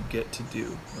things you get to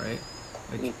do, right?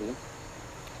 Like,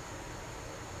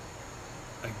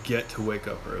 I get to wake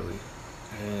up early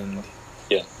and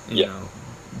you know,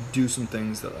 do some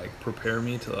things that like prepare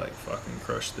me to like fucking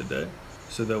crush the day,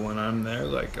 so that when I'm there,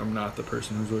 like, I'm not the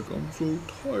person who's like, I'm so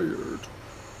tired.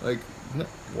 Like, no,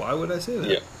 why would I say that?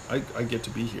 Yeah. I get to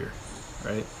be here,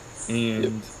 right?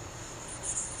 And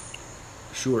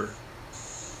sure,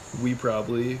 we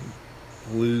probably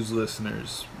lose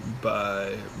listeners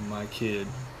by my kid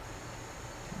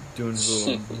doing his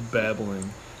little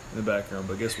babbling in the background,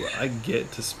 but guess what? I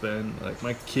get to spend, like,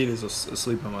 my kid is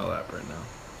asleep on my lap right now.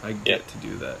 I get to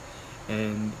do that.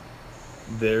 And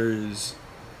there's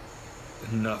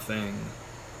nothing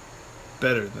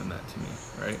better than that to me,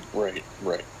 right?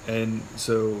 Right. And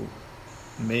so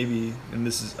maybe, and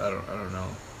this is, I don't know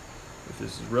if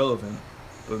this is relevant,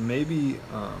 but maybe,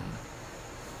 I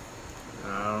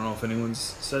don't know if anyone's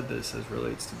said this as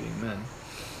relates to being men,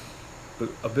 but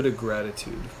a bit of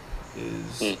gratitude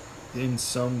is in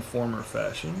some form or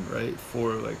fashion, right?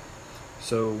 For like,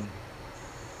 so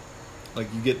like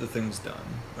you get the things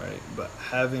done, right? But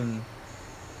having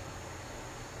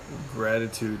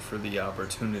gratitude for the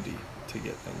opportunity to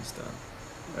get things done,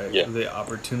 right? For the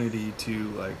opportunity to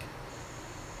like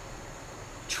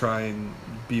try and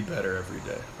be better every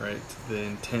day, right? The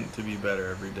intent to be better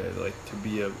every day, like to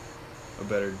be a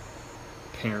better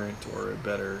parent or a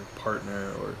better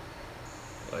partner, or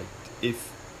like,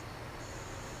 if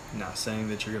not saying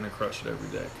that you're gonna crush it every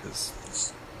day,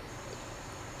 because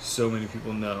so many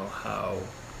people know how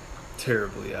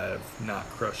terribly I have not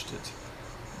crushed it,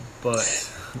 but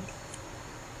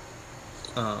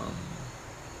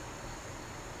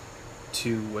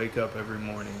to wake up every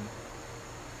morning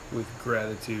with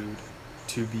gratitude,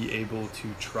 to be able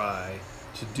to try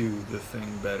to do the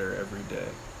thing better every day.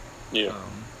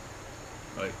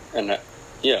 Like, and like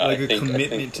a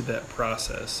commitment to that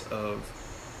process of,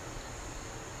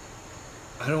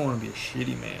 I don't want to be a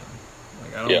shitty man.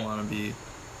 Like, I don't want to be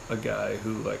a guy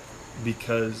who, like,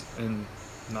 because, and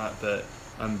not that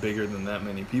I'm bigger than that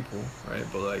many people, right?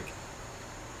 But like,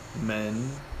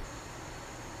 men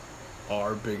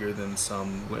are bigger than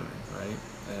some women, right?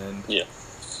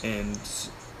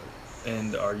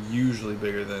 And are usually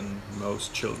bigger than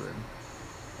most children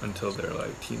until they're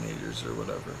like teenagers or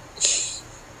whatever.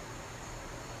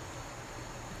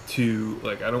 To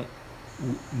like, I don't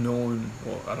know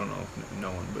if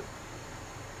no one, but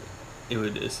it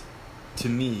would is, to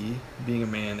me, being a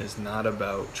man is not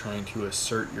about trying to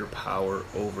assert your power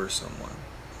over someone,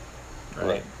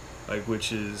 right? Like,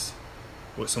 which is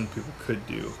what some people could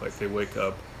do. Like, they wake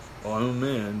up, oh, I'm a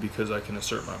man because I can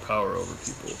assert my power over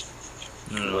people.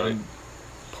 No,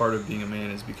 part of being a man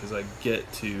is because I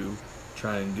get to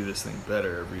try and do this thing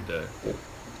better every day.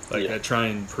 Like, I try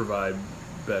and provide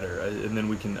better, and then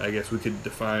we could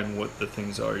define what the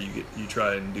things are you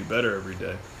try and do better every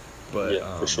day. But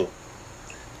for sure.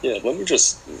 Yeah, let me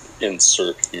just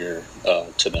insert here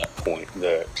to that point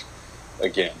that,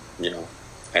 again,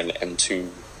 and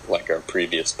to like our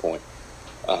previous point,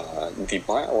 the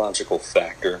biological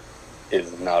factor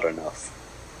is not enough,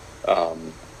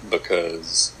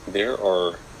 because there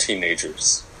are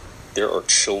teenagers, there are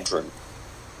children,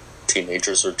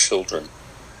 teenagers or children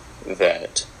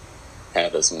that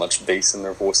have as much bass in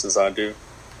their voice as I do,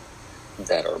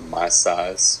 that are my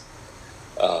size.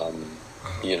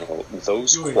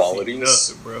 Those qualities.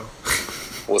 Nothing, bro.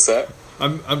 What's that?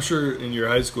 I'm sure in your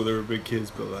high school there were big kids,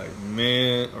 but like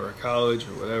man, or college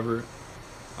or whatever,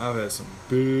 I've had some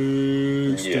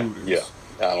big students. Yeah.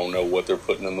 I don't know what they're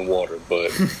putting in the water,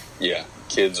 but yeah,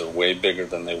 kids are way bigger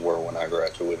than they were when I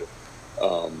graduated.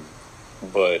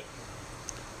 But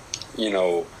you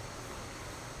know,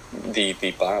 the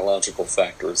biological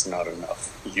factor is not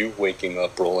enough. You waking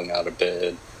up, rolling out of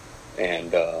bed,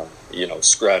 and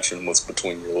scratching what's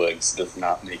between your legs does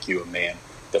not make you a man.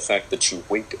 The fact that you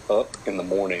wake up in the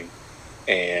morning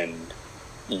and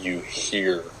you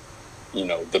hear,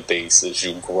 the bass as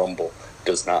you grumble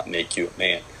does not make you a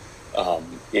man.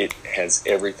 It has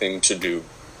everything to do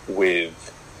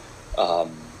with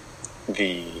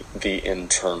the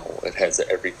internal. It has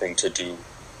everything to do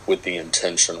with the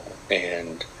intentional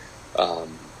and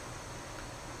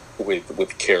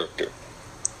with character.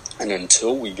 And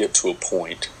until we get to a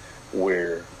point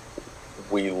where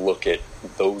we look at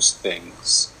those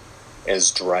things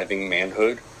as driving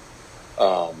manhood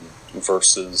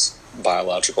versus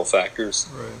biological factors,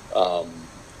 right.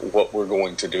 What we're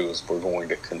going to do is we're going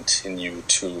to continue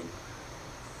to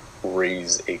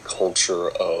raise a culture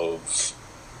of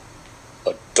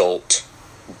adult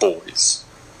boys.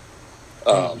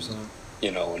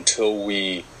 Until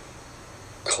we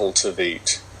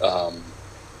cultivate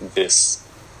this,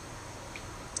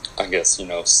 I guess,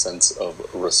 sense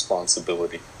of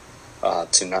responsibility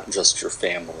to not just your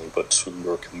family, but to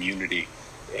your community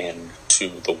and to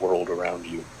the world around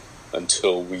you,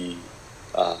 until we,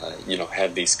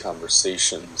 have these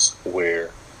conversations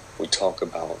where we talk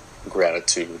about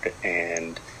gratitude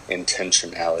and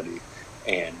intentionality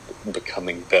and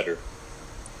becoming better.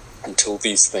 Until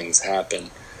these things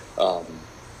happen,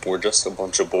 we're just a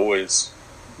bunch of boys,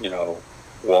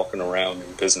 walking around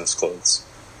in business clothes.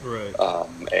 Right.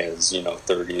 As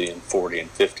 30 and 40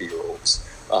 and 50-year-olds.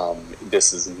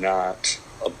 This is not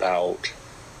about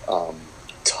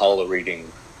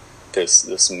tolerating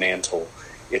this mantle.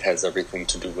 It has everything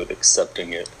to do with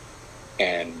accepting it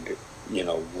and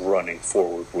running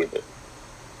forward with it.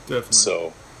 Definitely.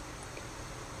 So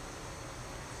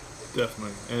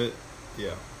definitely, and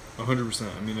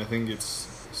 100%. I mean, I think it's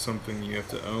something you have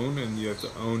to own, and you have to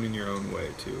own in your own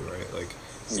way too, right? Like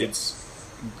it's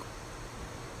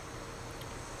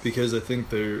because I think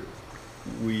the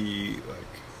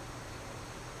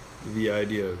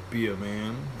idea of be a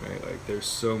man, right? Like there's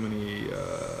so many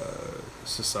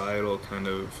societal kind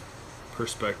of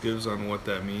perspectives on what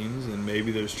that means, and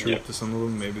maybe there's truth to some of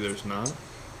them, maybe there's not.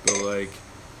 But like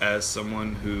as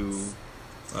someone who,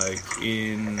 like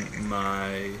in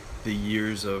the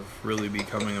years of really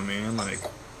becoming a man, like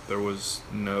there was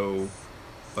no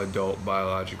adult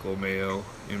biological male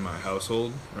in my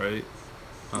household, right?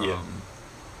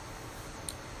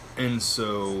 And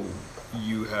so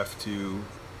you have to,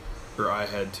 or I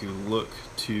had to look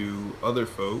to other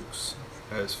folks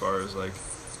as far as like,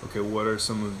 okay, what are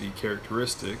some of the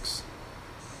characteristics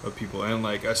of people? And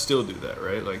like I still do that,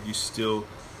 right? Like you still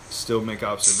make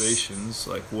observations,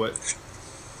 like what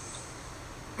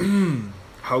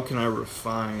how can I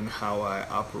refine how I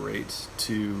operate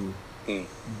to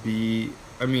be,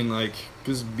 I mean, like,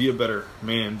 just be a better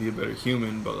man, be a better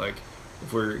human, but like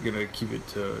if we're gonna keep it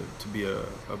to be a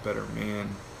better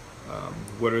man,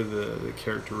 what are the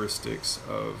characteristics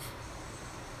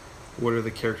what are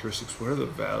the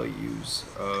values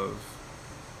of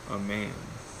a man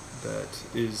that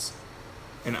is,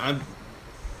 and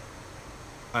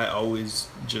I always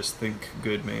just think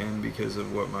good man because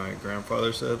of what my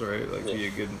grandfather said, right? Like be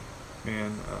a good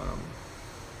man,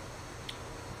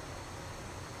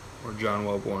 or John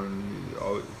Wellborn,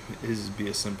 his be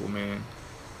a simple man,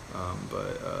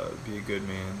 but be a good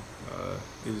man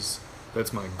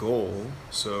that's my goal.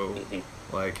 So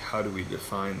like how do we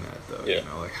define that though?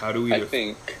 Like how do we I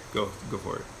think go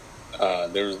for it.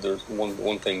 There's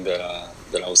one thing that I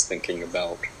was thinking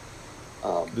about.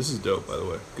 This is dope, by the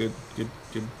way. Good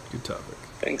topic.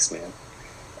 Thanks, man.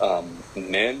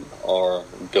 Men are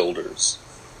builders.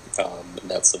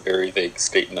 That's a very vague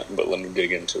statement, but let me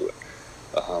dig into it.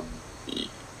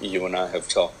 You and I have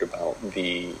talked about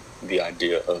the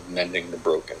idea of mending the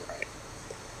broken, right?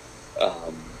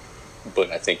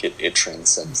 But I think it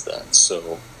transcends that.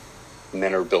 So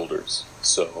men are builders.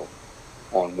 So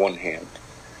on one hand,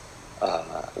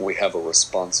 we have a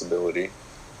responsibility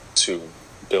to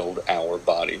build our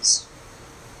bodies,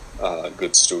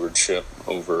 good stewardship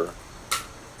over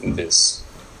this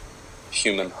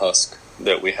human husk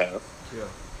that we have. Yeah.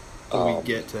 That we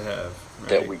get to have. Right?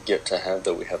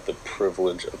 That we have the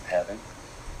privilege of having.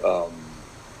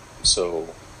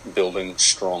 So building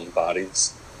strong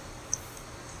bodies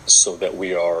so that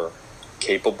we are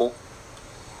capable,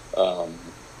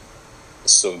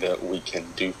 so that we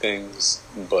can do things,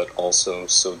 but also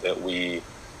so that we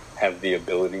have the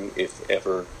ability, if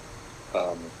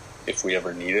we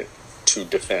ever need it, to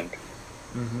defend.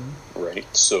 Mm-hmm. Right?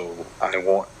 So I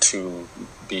want to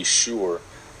be sure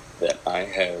that I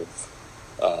have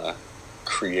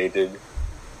created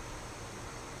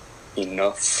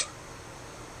enough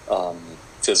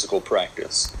physical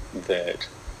practice that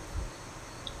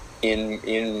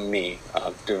in me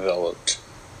I've developed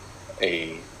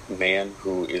a man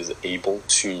who is able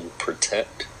to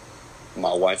protect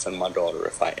my wife and my daughter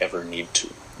if I ever need to.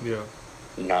 Yeah.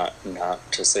 Not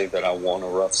to say that I want to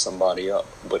rough somebody up,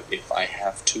 but if I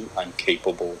have to, I'm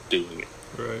capable of doing it.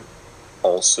 Right.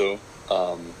 Also,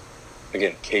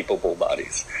 again, capable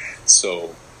bodies.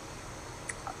 So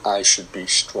I should be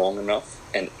strong enough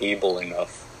and able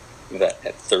enough that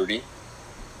at 30,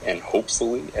 and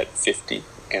hopefully at 50,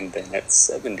 and then at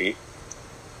 70,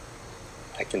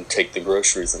 I can take the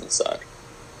groceries inside.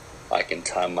 I can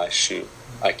tie my shoe.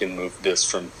 I can move this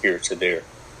from here to there.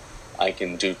 I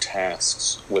can do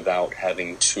tasks without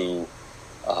having to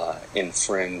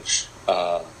infringe,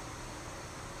 on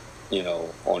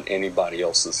anybody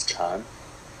else's time,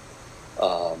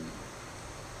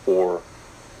 or,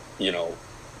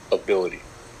 ability.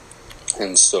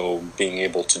 And so being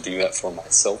able to do that for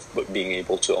myself, but being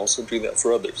able to also do that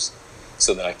for others,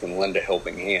 so that I can lend a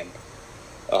helping hand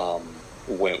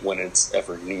when it's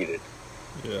ever needed.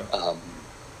 Yeah.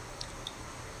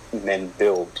 Men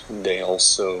build. They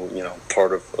also,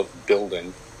 part of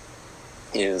building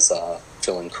is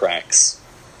filling cracks.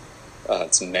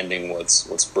 It's mending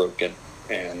what's broken.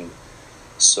 And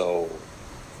so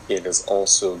it is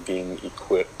also being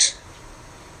equipped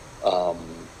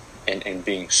and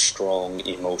being strong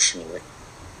emotionally.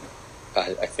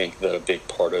 I think that a big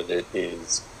part of it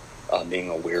is being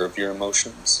aware of your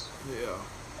emotions. Yeah.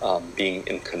 Being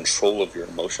in control of your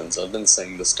emotions. I've been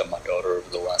saying this to my daughter over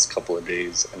the last couple of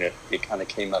days, and it kind of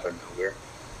came out of nowhere.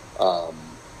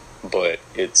 But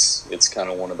it's kind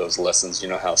of one of those lessons. You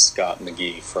know how Scott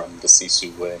McGee from the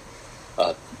Sisu Way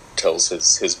tells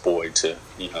his boy to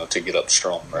get up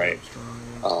strong, right?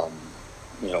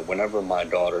 Whenever my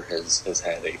daughter has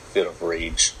had a fit of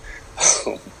rage,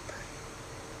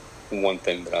 one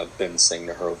thing that I've been saying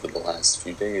to her over the last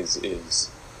few days is,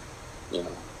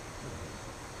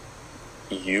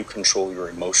 you control your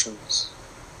emotions.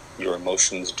 Your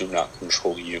emotions do not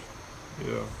control you.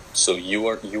 Yeah. So you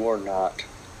are not.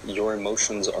 Your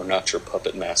emotions are not your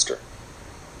puppet master.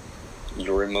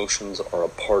 Your emotions are a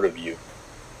part of you.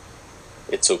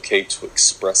 It's okay to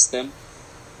express them,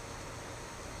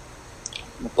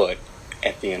 but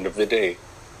at the end of the day,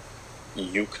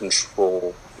 you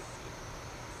control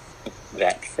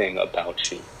that thing about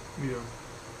you. Yeah.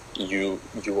 You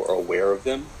are aware of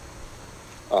them,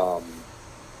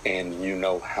 and you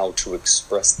know how to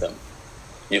express them.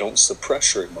 You don't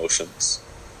suppress your emotions.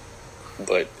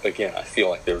 But again, I feel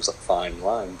like there's a fine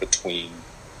line between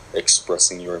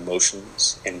expressing your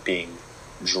emotions and being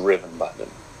driven by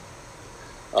them.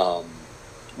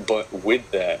 But with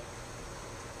that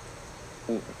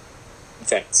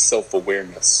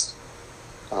self-awareness,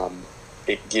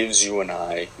 it gives you and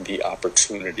I the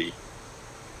opportunity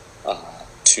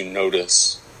to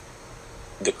notice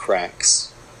the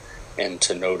cracks and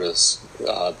to notice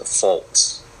the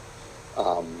faults.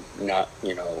 Not,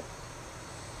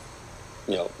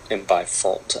 and by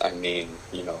fault, I mean,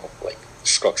 like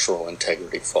structural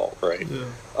integrity fault, right? Yeah.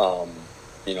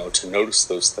 To notice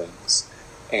those things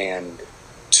and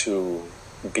to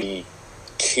be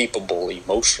capable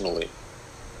emotionally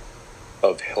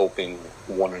of helping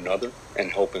one another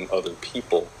and helping other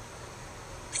people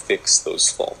fix those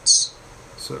faults.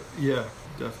 So, yeah,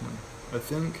 definitely. I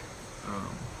think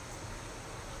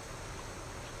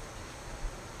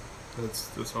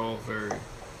that's all very,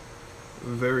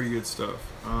 very good stuff.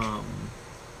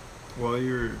 While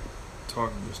you were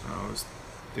talking just now, I was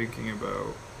thinking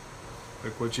about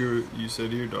like what you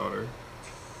said to your daughter,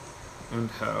 and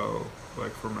how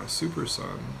like for my super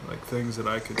son, like things that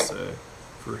I could say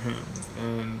for him,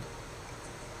 and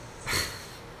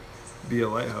be a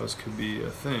lighthouse could be a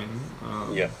thing.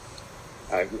 Yeah,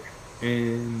 I agree.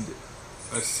 And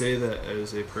I say that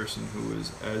as a person who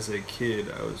was, as a kid,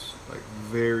 I was like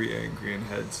very angry and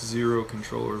had zero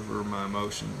control over my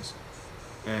emotions,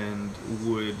 and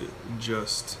would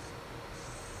just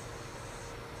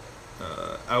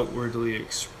outwardly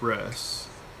express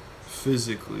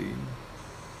physically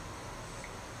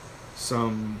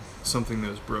something that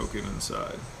was broken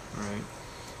inside, right?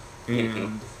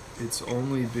 And it's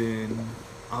only been,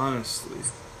 honestly,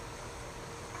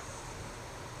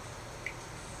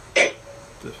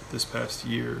 this past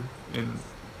year, and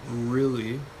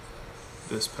really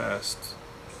this past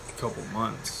couple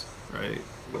months, right?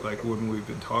 Like when we've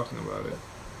been talking about it.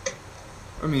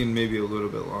 I mean, maybe a little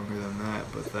bit longer than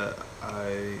that, but that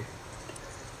I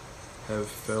have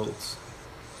felt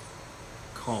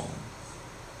calm.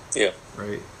 Yeah.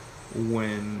 Right?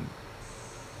 When,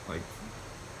 like,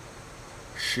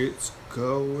 shit's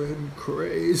going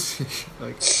crazy.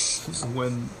 Like,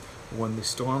 when the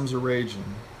storms are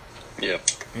raging. Yeah.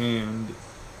 And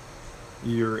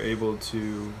you're able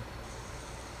to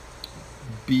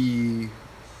be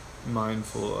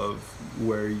mindful of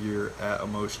where you're at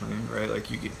emotionally, right?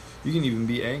 Like you can even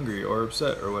be angry or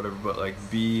upset or whatever, but like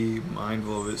be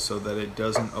mindful of it so that it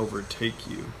doesn't overtake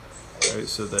you, right?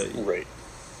 So that, right,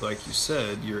 like you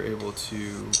said, you're able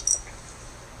to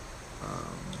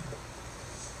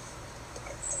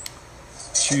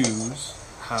choose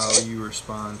how you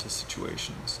respond to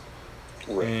situations.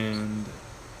 right. And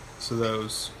so that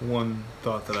was one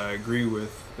thought that I agree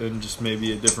with, and just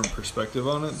maybe a different perspective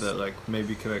on it that like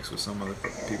maybe connects with some other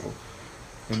people.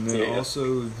 And then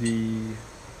also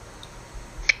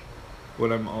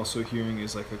what I'm also hearing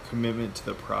is like a commitment to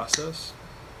the process.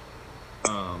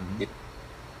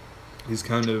 Is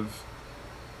kind of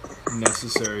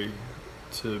necessary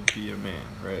to be a man,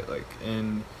 right? Like,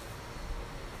 and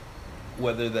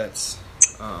whether that's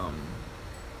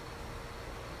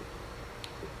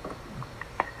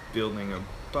building a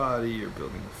body or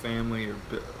building a family or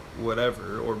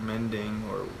whatever, or mending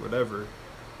or whatever,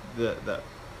 that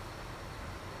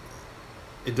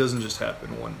it doesn't just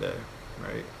happen one day,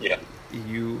 right? Yeah.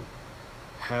 You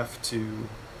have to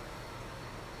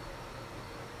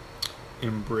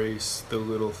embrace the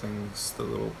little things, the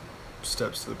little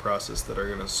steps to the process that are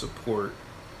going to support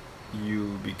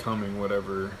you becoming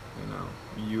whatever,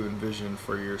 you envision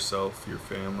for yourself, your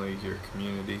family, your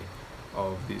community,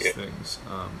 all of these things.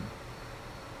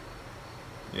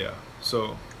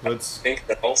 So let's. I think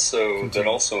that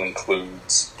also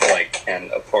includes, like,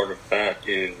 and a part of that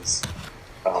is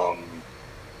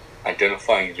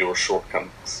identifying your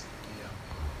shortcomings. Yeah.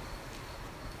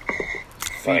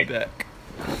 Feedback.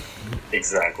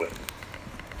 Exactly.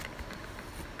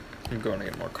 I'm going to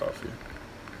get more coffee.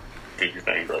 Do your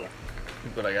thing, brother.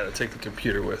 But I got to take the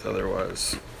computer with,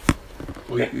 otherwise.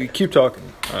 We keep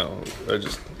talking. I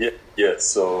just. Yeah.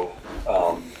 So,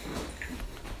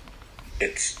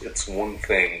 it's one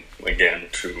thing again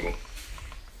to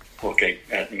look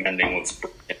at mending what's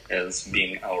broken as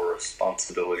being our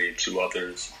responsibility to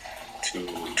others,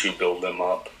 to build them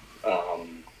up,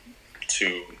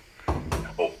 to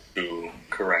help to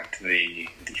correct the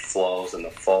flaws and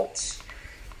the faults,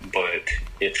 but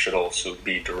it should also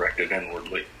be directed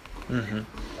inwardly. Mm-hmm.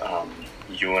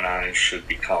 You and I should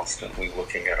be constantly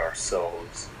looking at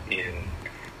ourselves in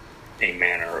a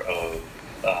manner of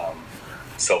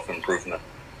self-improvement.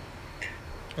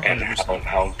 100%. And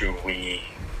how do we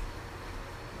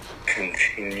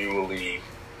continually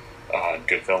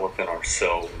develop in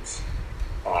ourselves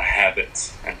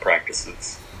habits and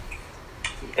practices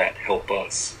that help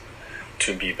us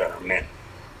to be better men.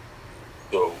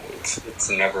 So it's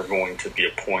never going to be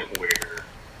a point where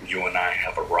you and I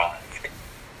have arrived,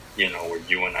 where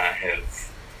you and I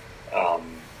have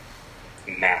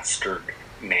mastered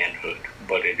manhood,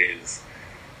 but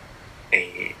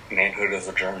manhood is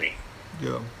a journey.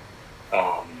 Yeah.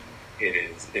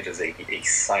 It is a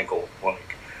cycle.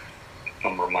 Like,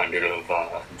 I'm reminded of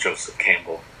Joseph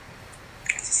Campbell.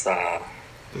 It's the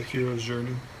hero's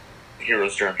journey.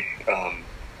 Hero's journey.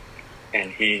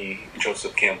 And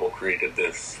Joseph Campbell created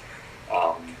this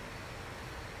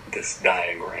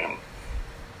diagram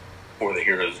for the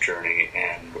hero's journey,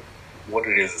 and what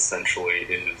it is essentially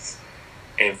is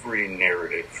every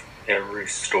narrative, every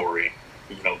story,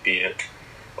 be it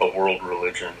a world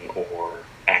religion or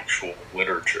actual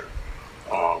literature,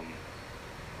 kind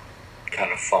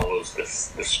of follows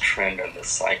this trend and this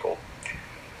cycle,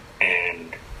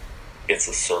 and it's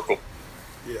a circle.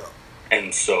 Yeah.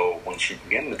 And so once you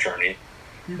begin the journey,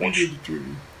 once you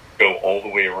go all the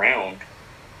way around,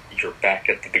 you're back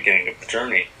at the beginning of the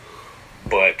journey.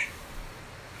 But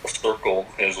a circle,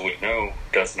 as we know,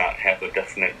 does not have a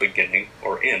definite beginning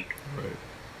or end. Right.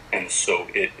 And so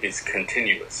it is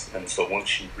continuous. And so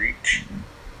once you reach,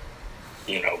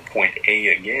 point A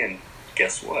again,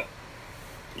 guess what?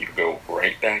 You go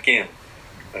right back in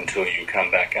until you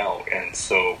come back out. And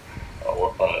so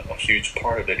a huge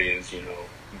part of it is,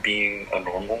 being a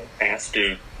normal ass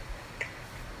dude,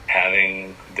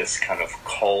 having this kind of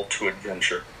call to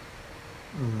adventure,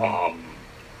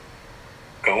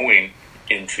 going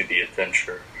into the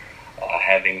adventure,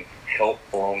 having help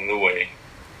along the way,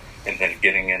 and then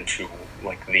getting into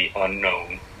like the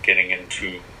unknown, getting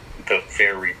into the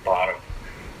very bottom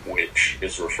which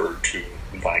is referred to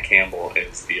by Campbell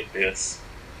as the abyss.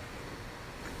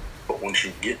 But once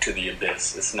you get to the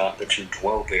abyss, it's not that you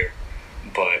dwell there,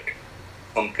 but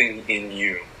something in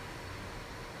you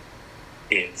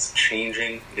is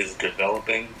changing, is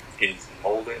developing, is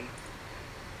molding.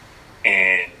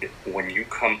 And when you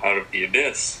come out of the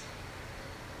abyss,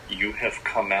 you have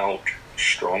come out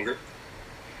stronger.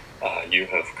 You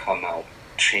have come out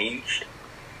changed.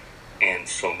 And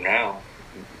so now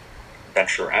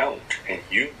that you're out and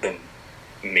you've been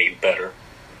made better,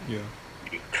 yeah,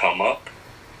 you come up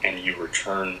and you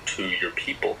return to your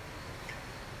people,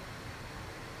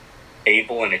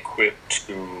 able and equipped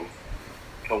to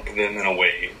help them in a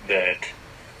way that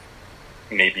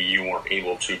maybe you weren't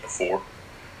able to before.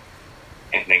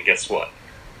 And then guess what?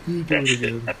 You do that it shit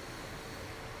again.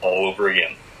 all over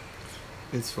again.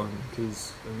 It's funny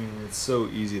because, I mean, it's so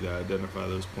easy to identify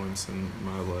those points in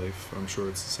my life. I'm sure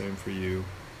it's the same for you.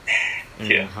 And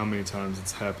Yeah. how many times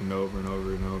it's happened over and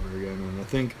over and over again. And I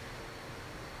think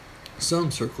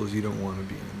some circles you don't want to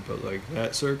be in, but like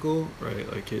that circle, right?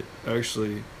 Like it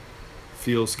actually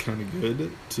feels kind of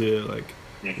good to like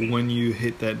when you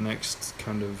hit that next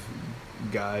kind of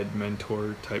guide,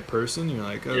 mentor type person, you're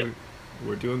like, oh,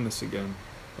 we're doing this again.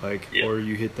 Like, or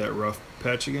you hit that rough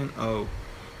patch again. Oh,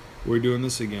 we're doing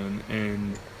this again.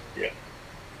 And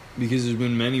because there's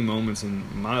been many moments in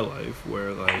my life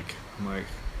where like I'm like,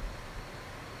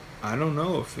 I don't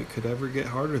know if it could ever get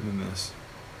harder than this.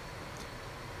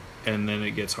 And then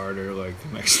it gets harder like the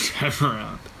next time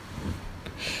around.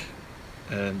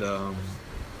 And I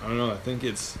don't know, I think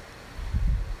that's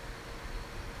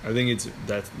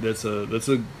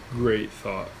a great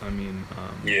thought. I mean,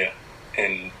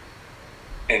 and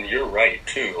you're right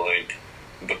too, like,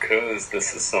 because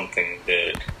this is something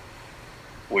that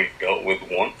we've dealt with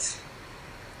once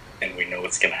and we know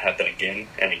it's going to happen again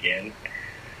and again,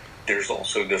 there's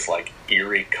also this like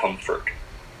eerie comfort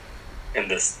and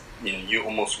this, you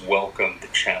almost welcome the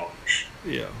challenge.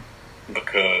 Yeah.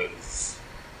 Because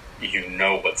you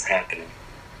know what's happening.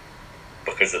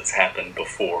 Because it's happened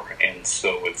before. And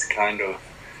so it's kind of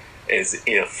as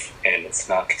if, and it's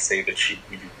not to say that you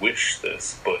wish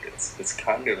this, but it's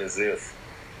kind of as if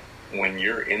when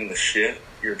you're in the shit,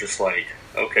 you're just like,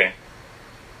 okay,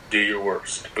 do your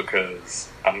worst, because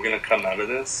I'm going to come out of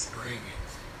this.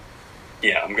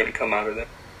 Yeah, I'm going to come out of it,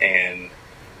 and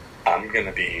I'm going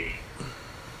to be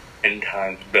 10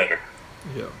 times better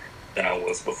than I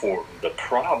was before. The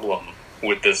problem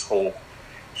with this whole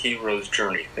hero's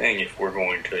journey thing, if we're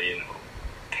going to,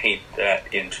 paint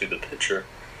that into the picture,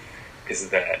 is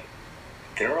that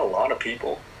there are a lot of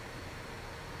people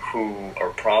who are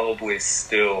probably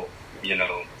still,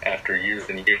 after years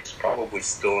and years, probably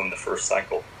still in the first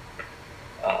cycle,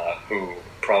 who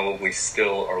probably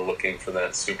still are looking for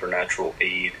that supernatural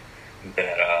aid,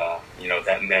 that,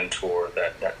 that mentor,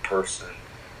 that person,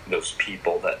 those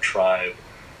people, that tribe.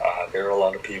 There are a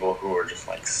lot of people who are just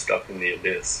like stuck in the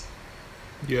abyss.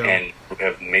 Yeah. And who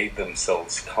have made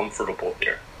themselves comfortable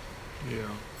there. Yeah.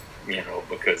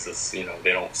 Because it's, they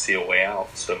don't see a way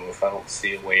out. So if I don't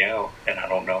see a way out and I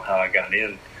don't know how I got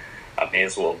in, I may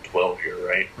as well dwell here,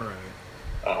 right?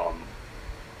 Right.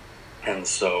 And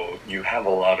so you have a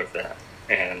lot of that.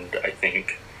 And I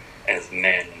think as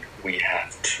men, we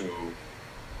have to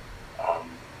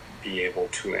be able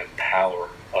to empower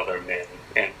other men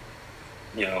and,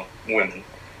 women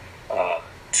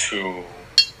to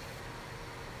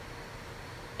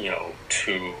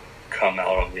come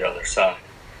out on the other side.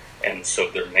 And so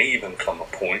there may even come a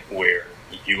point where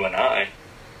you and I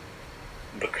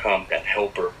become that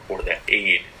helper or that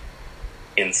aid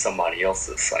in somebody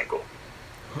else's cycle.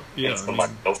 Yeah, in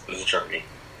somebody else's journey.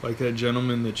 Like that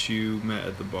gentleman that you met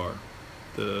at the bar,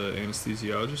 the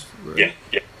anesthesiologist, right?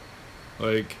 Yeah.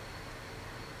 Like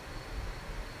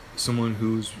someone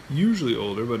who's usually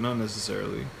older, but not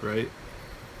necessarily, right?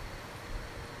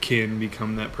 Can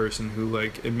become that person who,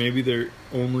 and maybe they're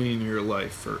only in your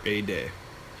life for a day,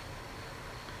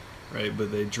 right?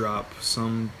 But they drop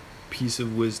some piece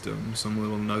of wisdom, some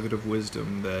little nugget of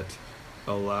wisdom that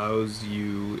allows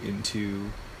you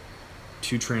to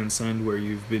transcend where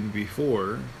you've been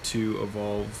before, to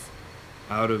evolve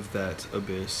out of that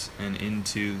abyss and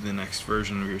into the next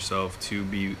version of yourself, to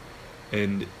be,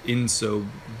 and in so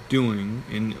doing,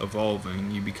 in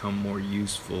evolving, you become more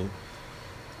useful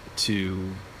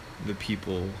to the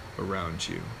people around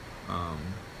you.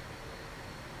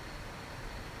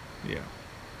 Yeah.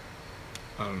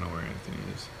 I don't know where Anthony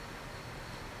is.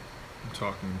 I'm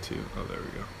talking to... Oh, there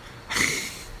we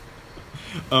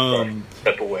go.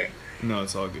 Step away. No,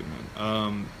 it's all good,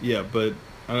 man. Yeah, but...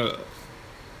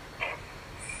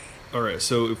 Alright,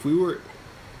 so if we were...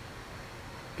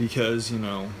 because,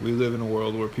 we live in a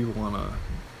world where people want to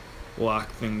lock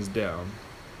things down.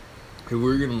 If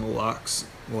we're going to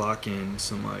lock in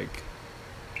some, like,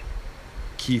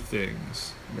 key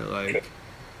things that, like,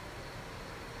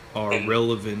 are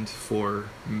relevant for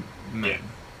men,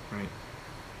 right?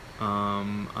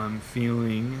 I'm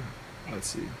feeling, let's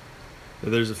see, that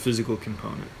there's a physical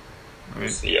component,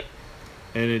 right? Yeah.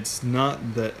 And it's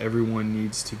not that everyone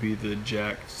needs to be the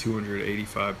jacked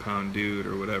 285-pound dude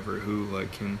or whatever who,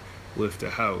 like, can lift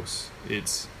a house.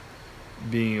 It's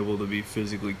being able to be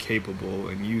physically capable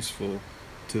and useful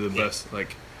to the best,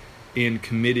 like, and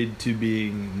committed to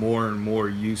being more and more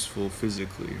useful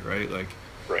physically, right? Like,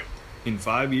 right. In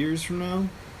 5 years from now,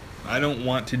 I don't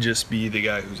want to just be the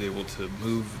guy who's able to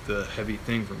move the heavy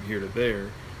thing from here to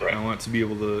there. Right. I want to be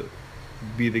able to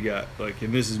be the guy, like,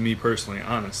 and this is me personally,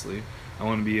 honestly, I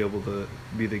want to be able to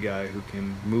be the guy who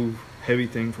can move heavy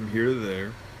thing from here to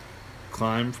there,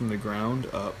 climb from the ground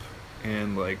up,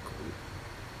 and, like,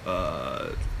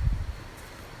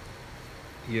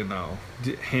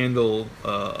 handle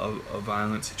a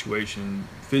violent situation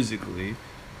physically,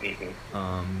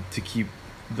 to keep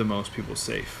the most people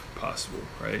safe possible,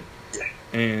 right?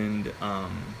 Yeah. And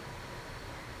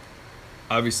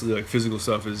obviously, like, physical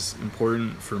stuff is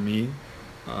important for me.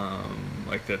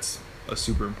 Like, that's a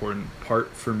super important part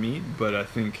for me, but I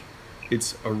think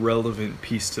it's a relevant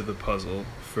piece to the puzzle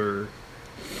for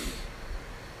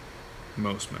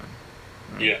most men.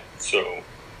 Right? Yeah. So,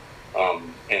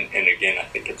 and again, I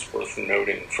think it's worth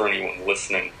noting for anyone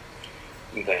listening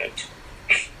that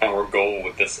our goal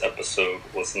with this episode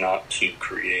was not to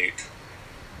create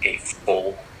a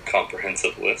full,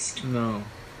 comprehensive list. No.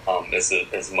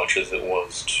 As much as it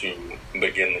was to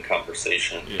begin the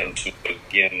conversation and to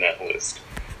begin that list.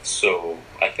 So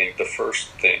I think the first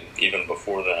thing, even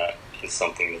before that, is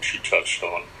something that you touched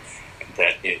on, and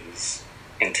that is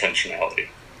intentionality.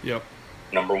 Yep.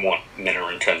 Number one, men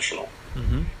are intentional.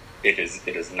 Mm-hmm. It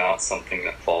is not something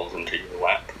that falls into your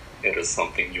lap. It is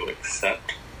something you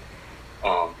accept,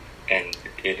 and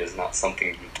it is not something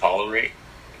you tolerate.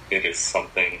 It is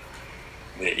something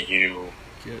that you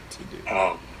get to do.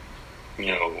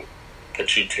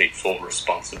 That you take full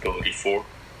responsibility for.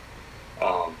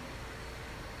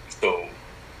 So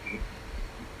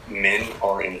men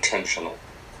are intentional.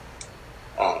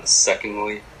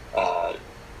 Secondly,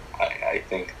 I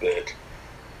think that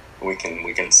we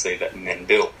can say that men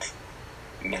build.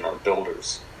 Men are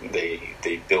builders.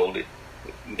 They build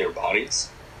their bodies.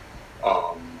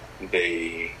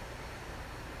 They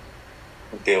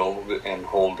build and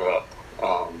hold up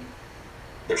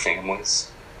their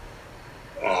families.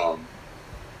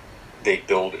 They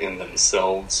build in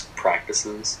themselves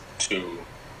practices to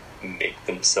make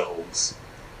themselves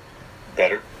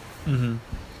better,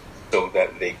 so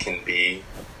that they can be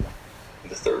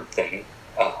the third thing.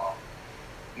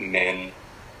 Men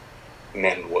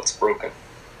what's broken.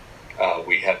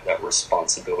 We have that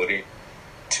responsibility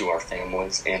to our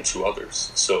families and to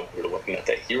others. So we're looking at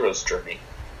that hero's journey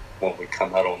when we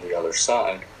come out on the other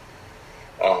side,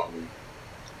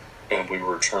 and we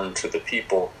return to the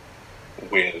people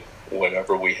with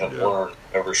whatever we have learned,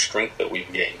 whatever strength that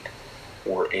we've gained.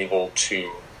 We're able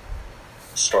to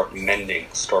start mending,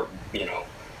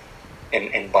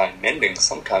 and by mending,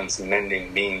 sometimes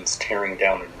mending means tearing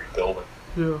down and rebuilding.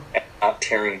 Yeah. And not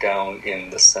tearing down in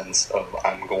the sense of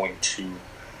I'm going to,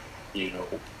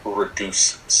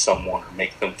 reduce someone or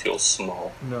make them feel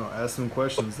small. No, ask them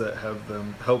questions that help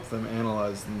them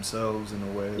analyze themselves in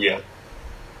a way that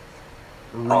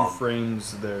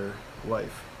reframes their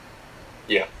life.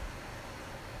 Yeah.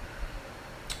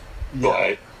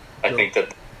 But I think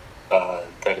that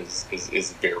that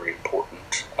is very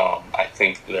important. I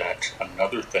think that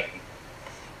another thing,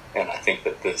 and I think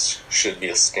that this should be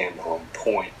a standalone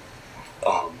point,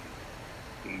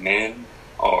 men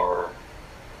are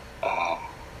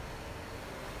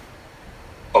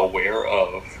aware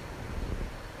of,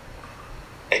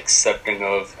 accepting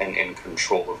of, and in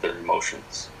control of their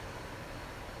emotions.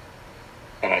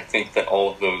 And I think that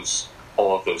all of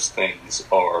those things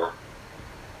are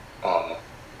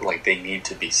like they need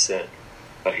to be said.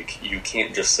 Like, you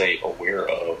can't just say aware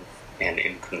of and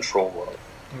in control of.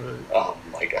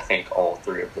 Right. I think all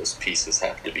three of those pieces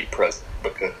have to be present,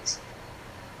 because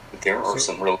there are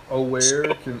some real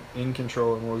aware, in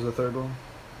control, and what was the third one?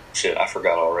 Shit, I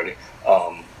forgot already.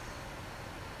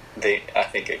 I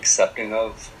think accepting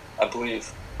of, I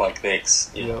believe, like they,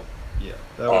 Yep. Yeah,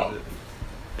 that was it.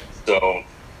 So,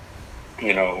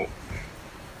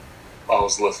 I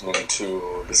was listening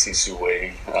to the Sisu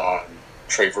Way,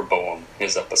 Trevor Boehm,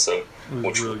 his episode, It was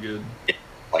which really good.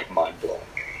 like mind blowing.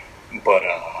 But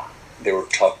they were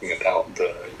talking about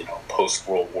the post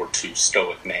World War II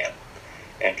stoic man,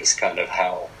 and just kind of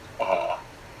how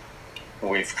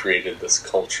we've created this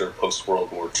culture post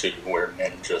World War II where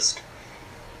men just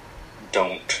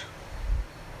don't,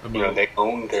 they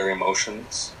own their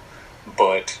emotions,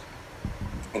 but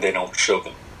they don't show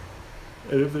them.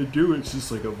 And if they do, it's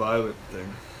just like a violent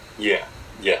thing. Yeah.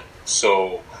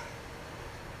 So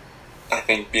I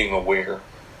think being aware,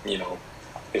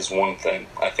 is one thing.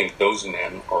 I think those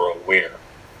men are aware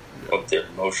of their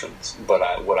emotions, but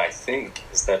what I think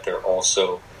is that they're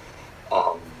also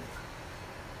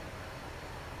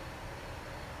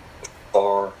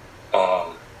far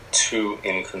too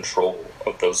in control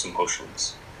of those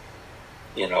emotions.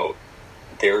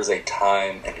 There's a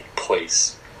time and a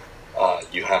place.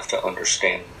 You have to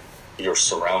understand your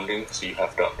surroundings. You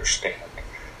have to understand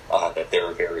that there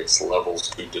are various levels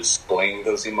to displaying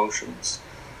those emotions.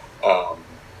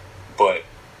 But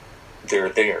they're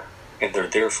there, and they're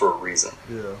there for a reason.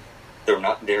 Yeah. They're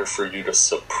not there for you to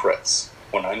suppress.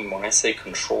 When I say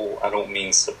control, I don't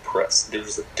mean suppress.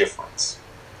 There's a difference.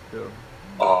 Yeah.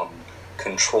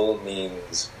 Control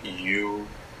means you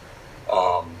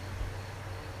are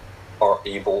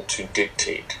able to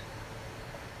dictate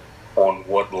on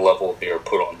what level they are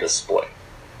put on display.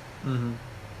 Mm-hmm.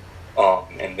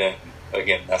 And then,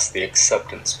 again, that's the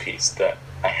acceptance piece, that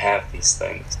I have these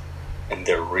things, and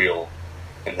they're real,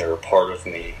 and they're a part of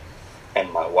me,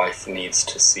 and my wife needs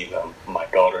to see them, my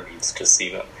daughter needs to see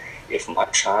them. If my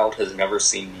child has never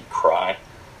seen me cry,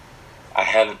 I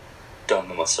haven't done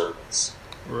them a service.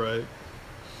 Right.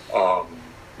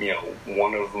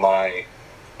 One of my,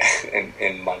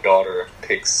 and my daughter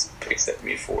picks at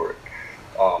me for it,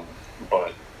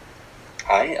 but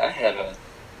I had a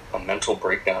mental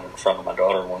breakdown in front of my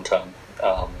daughter one time,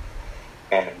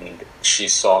 and she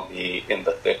saw me in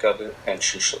the thick of it, and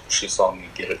she saw me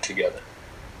get it together.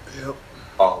 Yep.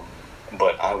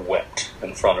 But I wept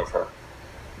in front of her,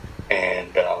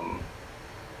 and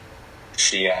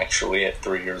she actually, at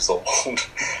 3 years old,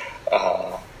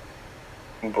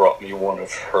 brought me one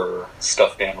of her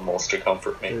stuffed animals to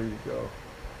comfort me. There you go.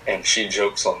 And she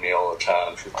jokes on me all the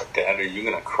time. She's like, "Dad, are you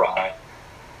gonna cry?"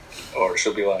 Or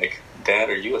she'll be like, "Dad,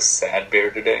 are you a sad bear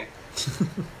today?"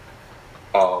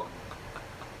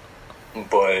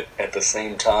 But at the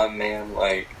same time, man,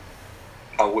 like,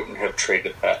 I wouldn't have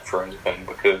traded that for anything,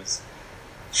 because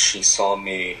she saw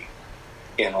me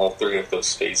in all three of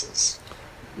those phases.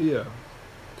 Yeah.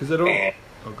 Because I don't...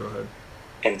 oh, go ahead.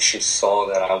 And she saw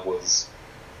that I was...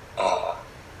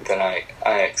 that I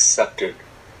accepted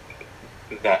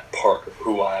that part of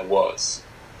who I was.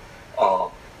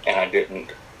 And I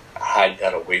didn't hide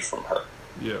that away from her.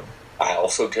 Yeah. I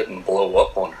also didn't blow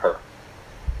up on her.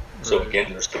 So Right.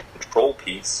 Again, there's the control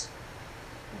piece,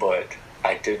 but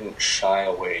I didn't shy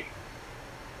away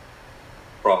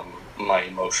from my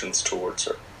emotions towards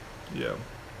her. Yeah.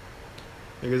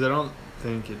 Because I don't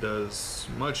think it does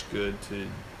much good to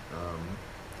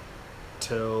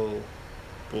tell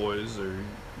boys or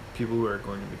people who are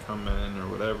going to become men or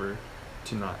whatever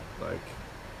to not, like,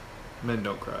 men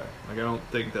don't cry. Like, I don't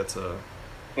think that's a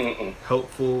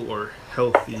helpful or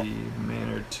healthy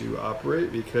manner to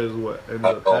operate, because what ends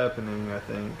up happening, I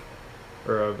think,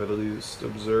 or I've at least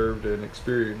observed and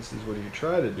experienced, is when you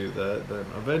try to do that, then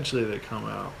eventually they come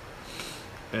out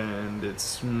and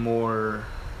it's more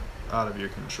out of your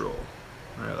control,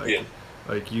 right? Like,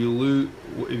 like you lose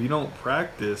if you don't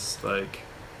practice, like,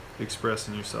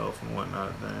 expressing yourself and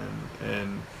whatnot, then,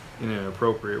 and in an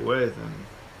appropriate way, then,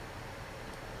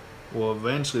 well,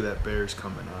 eventually that bear's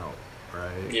coming out,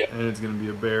 right? Yeah. And it's going to be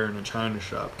a bear in a china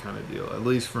shop kind of deal, at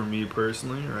least for me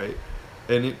personally, right?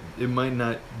 And it might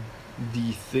not,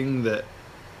 the thing that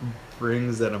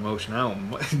brings that emotion out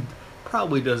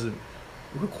probably doesn't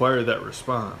require that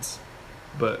response,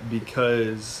 but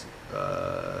because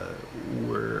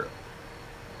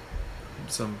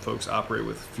some folks operate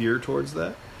with fear towards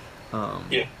that,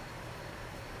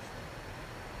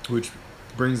 which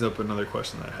brings up another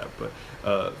question that I have,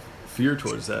 but fear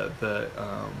towards that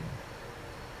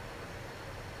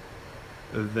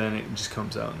then it just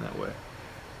comes out in that way.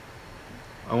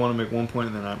 I want to make one point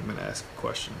and then I'm going to ask a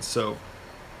question. So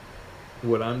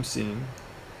what I'm seeing: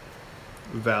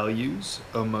 values,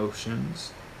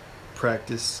 emotions,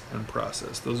 practice, and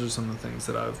process. Those are some of the things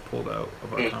that I've pulled out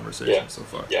of our conversation so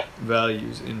far. Yeah.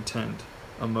 Values, intent,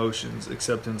 emotions,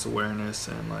 acceptance, awareness,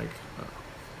 and, like,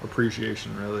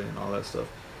 appreciation, really, and all that stuff.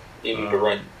 You need to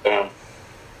write it down.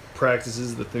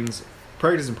 Practices,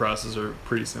 practice and process are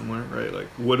pretty similar, right? Like,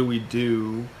 what do we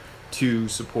do to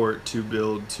support, to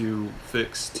build, to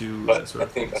fix, to that sort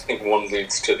of thing? I think one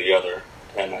leads to the other,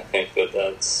 and I think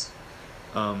that's...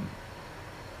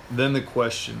 then the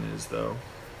question is, though,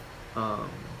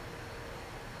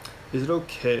 is it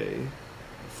okay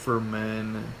for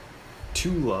men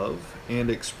to love and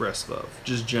express love,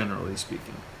 just generally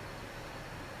speaking?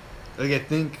 Like, I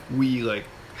think we, like,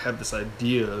 have this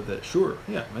idea that, sure,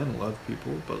 yeah, men love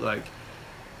people, but, like,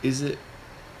 is it,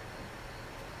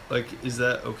 like, is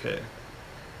that okay?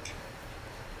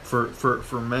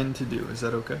 For men to do, is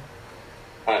that okay?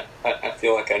 I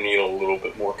feel like I need a little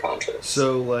bit more context.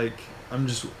 So, like,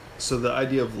 so the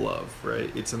idea of love,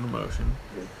 right? It's an emotion,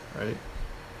 right?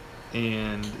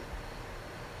 And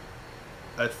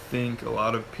I think a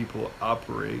lot of people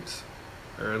operate,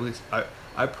 or at least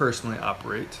I personally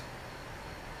operate,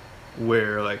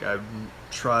 where, like, I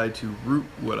try to root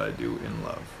what I do in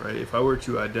love, right? If I were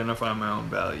to identify my own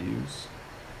values,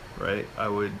 right, I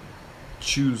would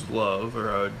choose love,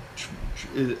 or I would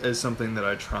as something that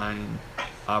I try and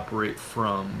operate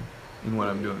from in what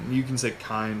I'm doing. You can say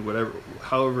kind, whatever,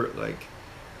 however, like,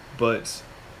 but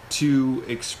to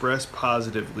express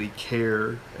positively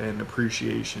care and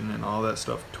appreciation and all that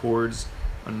stuff towards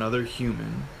another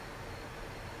human,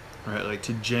 right? Like,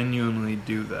 to genuinely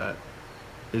do that,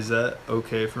 is that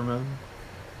okay for men?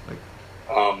 Like,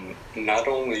 not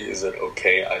only is it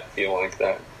okay, I feel like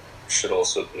that should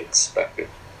also be expected.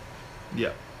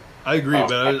 yeah, I agree,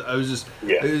 but I was just,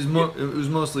 yeah, it was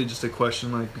mostly just a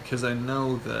question, like, because I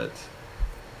know that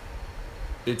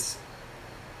it's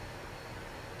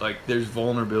like there's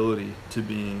vulnerability to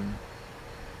being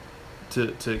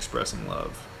to expressing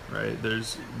love, right?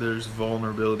 There's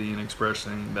vulnerability in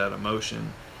expressing that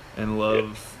emotion, and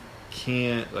love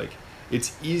can't, like,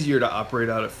 it's easier to operate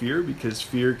out of fear because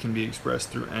fear can be expressed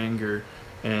through anger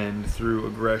and through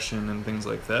aggression and things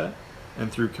like that,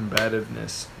 and through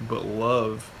combativeness, but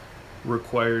love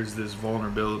requires this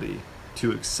vulnerability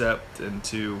to accept and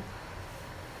to,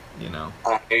 you know.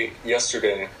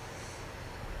 Yesterday,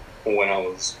 when I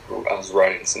was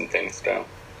writing some things down,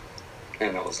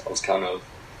 and I was kind of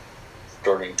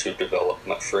starting to develop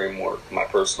my framework, my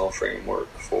personal framework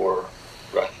for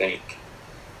what I think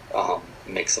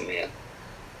makes a man.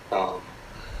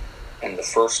 And the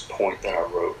first point that I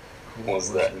wrote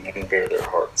was that men bear their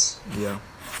hearts. Yeah.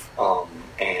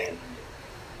 And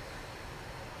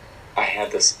I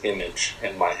had this image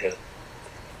in my head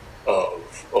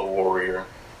of a warrior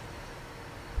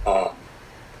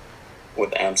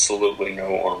with absolutely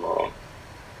no armor on.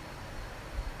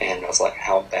 And I was like,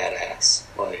 how badass.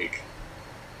 Like,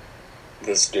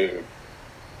 this dude,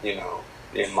 you know,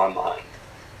 in my mind,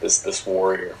 is this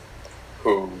warrior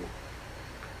who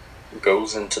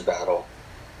goes into battle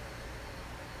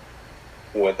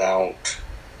without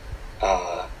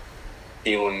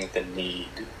feeling the need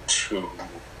to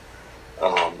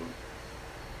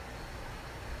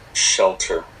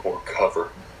shelter or cover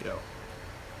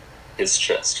his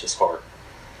chest, his heart.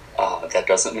 That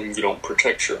doesn't mean you don't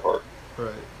protect your heart,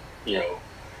 right? You know,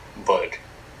 but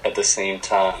at the same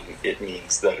time, it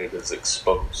means that it is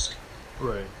exposed,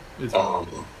 right? It's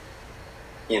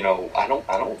you know, I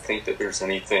don't think that there's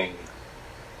anything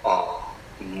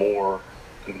more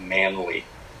manly,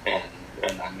 and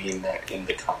I mean that in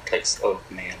the context of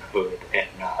manhood and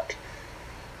not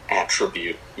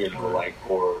attribute, you know, right. like,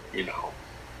 or, you know,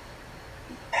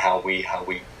 how we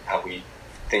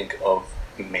think of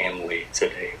manly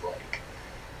today. Like,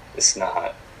 it's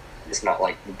not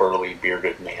like burly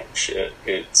bearded man shit.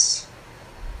 It's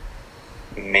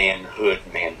manhood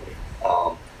manly,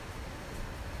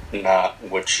 not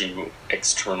what you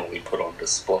externally put on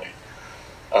display.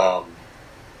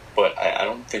 But I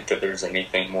don't think that there's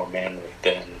anything more manly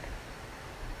than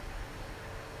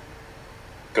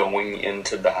going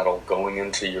into battle, going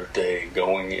into your day,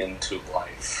 going into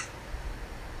life,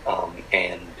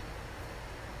 and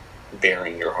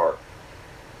bearing your heart,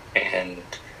 and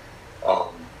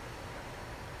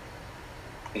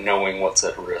knowing what's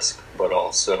at risk, but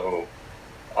also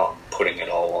putting it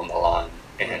all on the line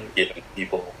and giving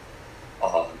people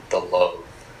the love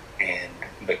and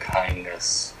the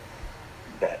kindness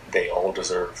that they all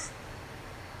deserve,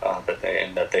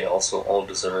 that they also all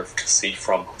deserve to see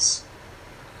from us,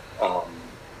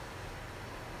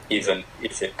 even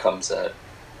if it comes at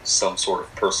some sort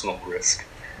of personal risk.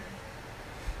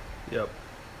 Yep,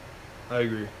 I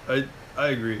agree. I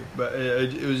agree, but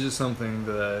it was just something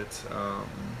that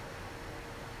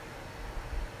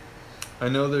I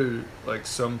know there, like,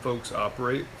 some folks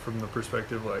operate from the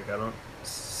perspective, like, I don't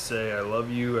say I love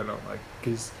you, I don't, like,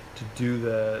 because to do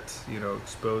that, you know,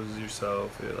 exposes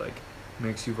yourself, it, like,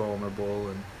 makes you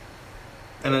vulnerable,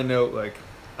 and I know, like,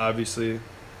 obviously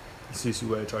CC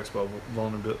Way talks about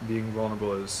being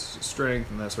vulnerable as strength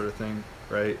and that sort of thing,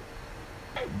 right?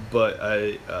 But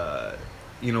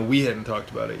we hadn't talked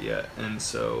about it yet, and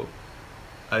so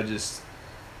I just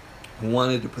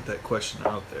wanted to put that question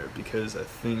out there because I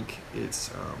think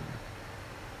it's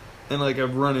and like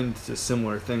I've run into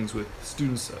similar things with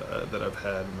students that I've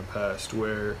had in the past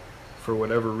where for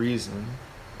whatever reason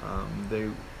they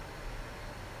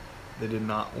did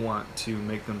not want to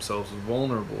make themselves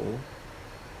vulnerable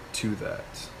to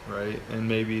that, right? And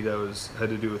maybe that had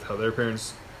to do with how their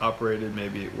parents operated,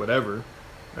 maybe whatever,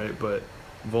 right? But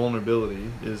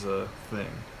vulnerability is a thing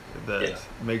that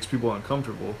makes people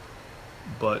uncomfortable,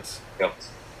 but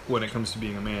when it comes to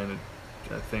being a man,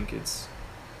 I think it's,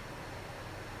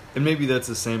 and maybe that's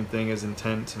the same thing as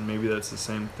intent, and maybe that's the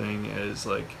same thing as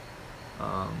like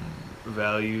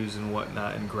values and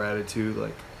whatnot and gratitude.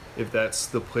 Like if that's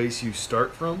the place you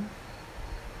start from,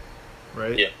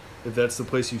 right? Yeah. If that's the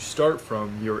place you start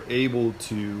from, you're able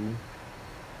to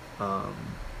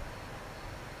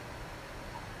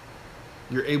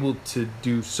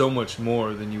do so much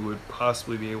more than you would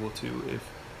possibly be able to if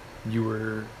you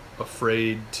were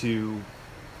afraid to,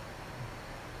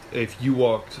 if you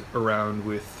walked around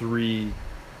with 3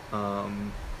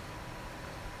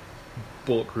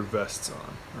 bulletproof vests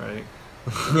on, right?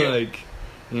 Like,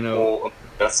 Well,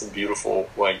 that's a beautiful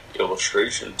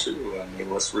illustration too. I mean,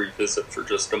 let's revisit for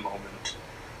just a moment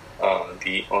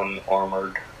the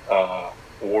unarmored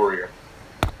warrior.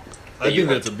 I think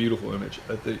that's a beautiful image.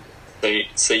 I think.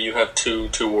 Say you have two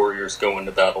warriors go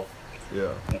into battle.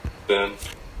 Yeah. Then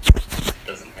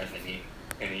doesn't have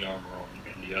any armor on,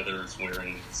 and the other is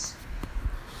wearing this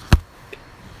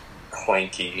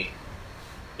clanky,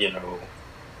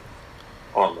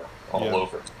 armor all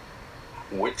over.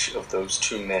 Which of those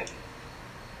 2 men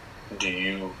do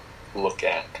you look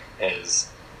at as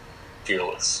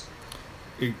fearless?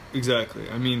 Exactly.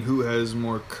 I mean, who has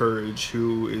more courage?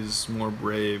 Who is more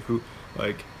brave?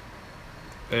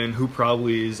 And who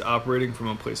probably is operating from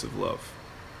a place of love,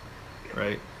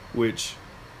 right? Which,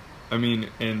 I mean,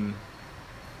 and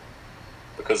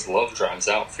because love drives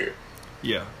out fear.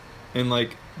 Yeah, and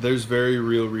there's very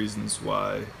real reasons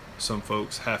why some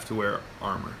folks have to wear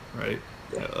armor, right?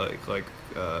 Yeah. Like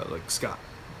Scott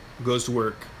goes to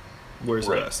work, wears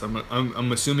a vest.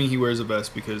 I'm assuming he wears a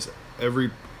vest because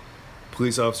every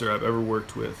police officer I've ever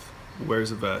worked with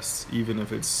wears a vest, even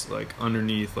if it's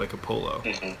underneath a polo,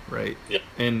 right? Yeah.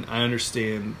 And I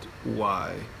understand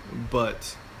why,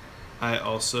 but I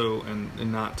also,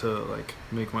 and not to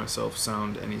make myself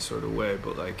sound any sort of way,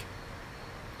 but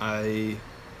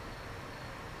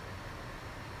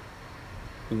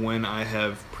when I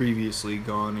have previously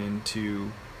gone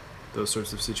into those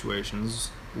sorts of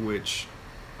situations, which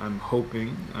I'm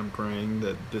praying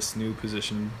that this new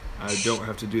position, I don't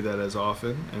have to do that as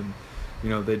often, and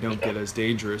they don't get as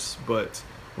dangerous. But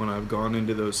when I've gone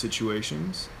into those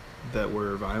situations that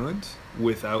were violent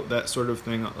without that sort of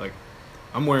thing,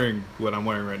 I'm wearing what I'm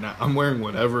wearing right now. I'm wearing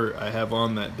whatever I have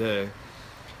on that day,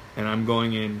 and I'm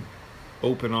going in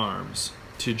open arms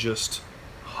to just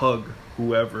hug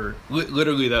whoever.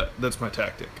 Literally, that's my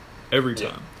tactic every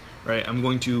time, right? I'm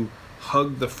going to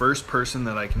hug the first person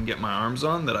that I can get my arms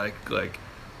on, that I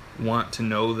want to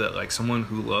know that someone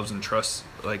who loves and trusts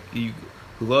you,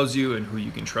 who loves you and who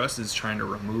you can trust, is trying to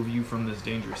remove you from this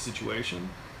dangerous situation,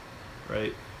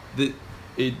 right? That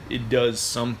it does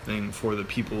something for the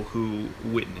people who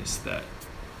witness that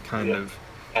kind of,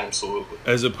 absolutely,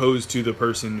 as opposed to the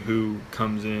person who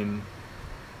comes in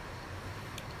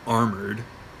armored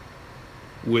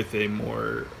with a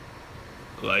more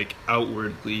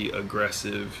outwardly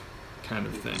aggressive kind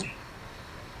of thing.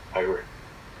 I agree.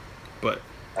 But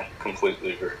I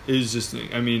completely agree. It's just,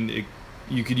 I mean,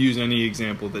 you could use any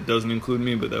example that doesn't include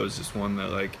me, but that was just one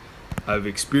that I've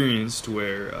experienced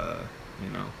where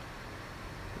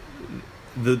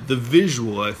the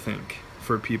visual, I think,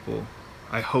 for people,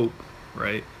 I hope,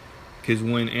 right? Because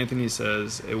when Anthony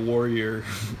says a warrior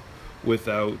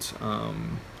without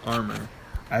armor,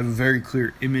 I have a very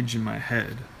clear image in my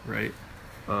head, right,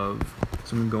 of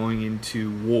someone going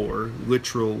into war,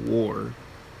 literal war,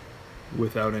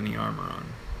 without any armor on.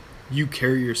 You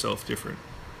carry yourself different,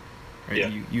 right?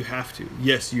 Yeah. You have to.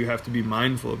 Yes, you have to be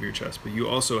mindful of your chest, but you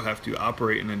also have to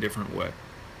operate in a different way,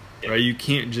 right? You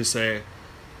can't just say,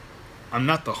 I'm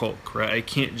not the Hulk, right? I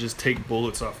can't just take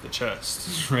bullets off the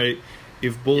chest, right?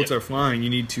 If bullets are flying, you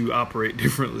need to operate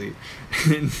differently,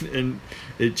 and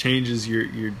it changes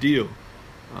your deal.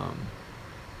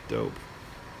 Dope.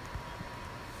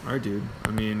 All right, dude.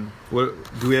 I mean, what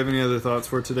do we have any other thoughts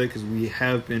for today? Because we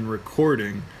have been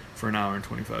recording for an hour and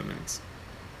 25 minutes.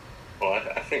 Well,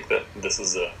 I think that this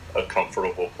is a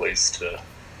comfortable place to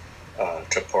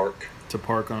park. To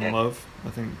park on love, I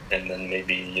think. And then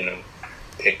maybe,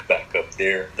 pick back up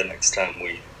there the next time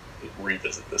we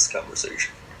revisit this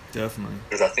conversation. Definitely.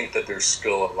 Because I think that there's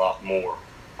still a lot more.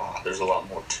 There's a lot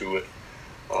more to it.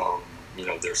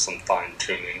 There's some fine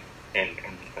tuning and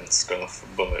stuff,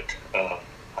 but I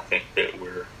think that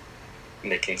we're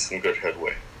making some good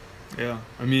headway. Yeah,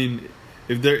 I mean,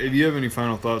 if you have any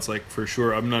final thoughts, like, for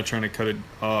sure, I'm not trying to cut it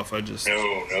off. No,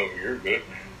 you're good,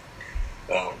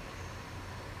 man.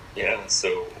 Yeah,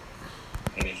 so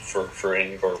I mean, for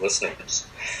any of our listeners,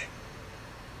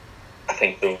 I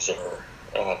think those are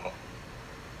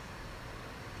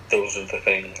the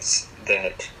things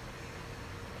that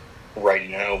right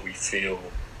now we feel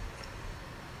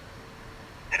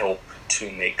help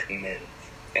to make men,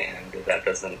 and that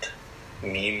doesn't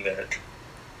mean that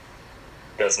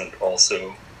doesn't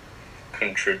also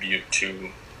contribute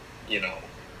to,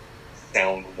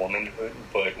 sound womanhood,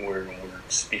 but we're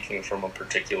speaking from a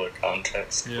particular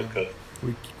context. Yeah. Because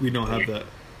we don't have that.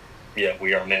 Yeah,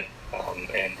 we are men,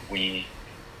 and we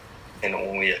can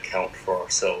only account for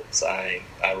ourselves. I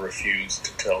refuse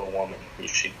to tell a woman who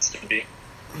she needs to be,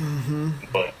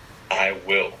 but I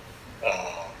will,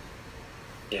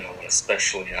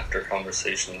 especially after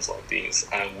conversations like these,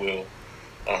 I will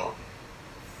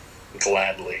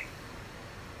gladly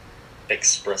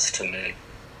express to men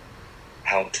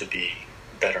how to be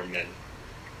better men,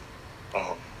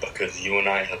 because you and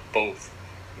I have both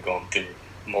gone through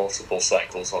multiple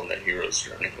cycles on the hero's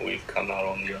journey. We've come out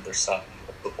on the other side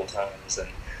multiple times,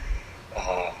 and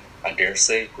I dare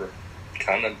say we're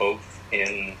kind of both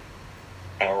in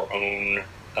our own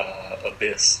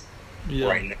abyss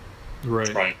right now,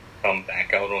 trying to come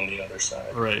back out on the other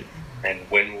side. Right. And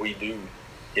when we do,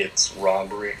 it's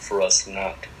robbery for us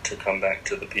not to come back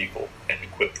to the people and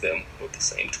equip them with the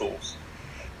same tools.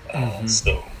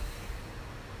 So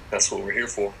that's what we're here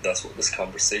for. That's what this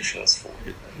conversation is for.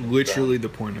 Literally the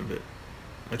point of it.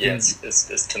 I think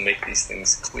it's to make these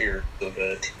things clear so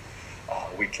that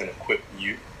we can equip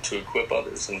you to equip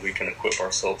others, and we can equip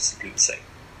ourselves to do the same.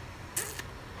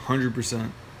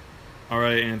 100%. All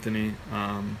right, Anthony.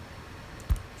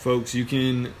 Folks, you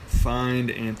can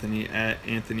find Anthony at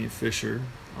Anthony Fisher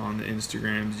on the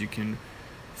Instagrams. You can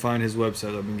find his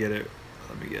website. Let me get it.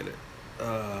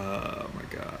 Oh my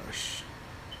gosh.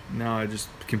 Now I just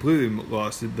completely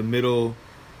lost it. Middle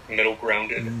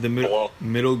grounded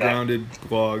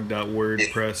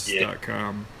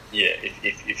blog.wordpress.com. Yeah,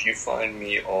 if you find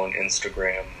me on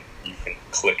Instagram, you can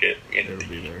click it in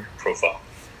the profile.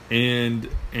 And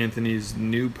Anthony's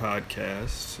new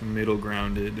podcast, Middle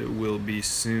Grounded, will be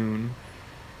soon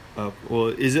up. Well,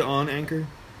 is it on Anchor?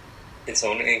 It's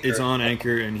on Anchor. It's on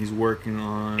Anchor, and he's working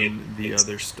on the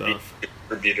other stuff. It's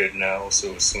distributed now,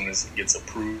 so as soon as it gets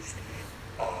approved,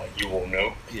 you will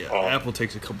know. Yeah, Apple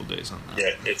takes a couple days on that.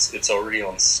 Yeah, it's already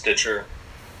on Stitcher.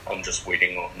 I'm just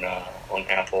waiting on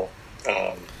Apple,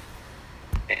 and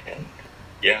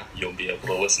yeah, you'll be able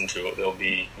to listen to it. They'll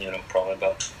be probably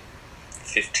about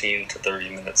 15 to 30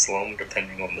 minutes long,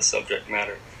 depending on the subject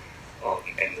matter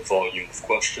and the volume of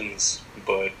questions.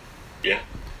 But yeah.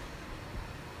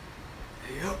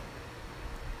 Yep.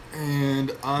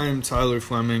 And I'm Tyler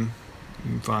Fleming.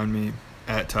 You can find me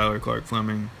at Tyler Clark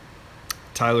Fleming,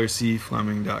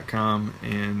 tylercfleming.com,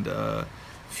 and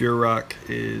Fear Rock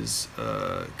is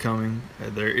coming.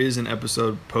 There is an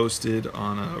episode posted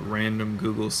on a random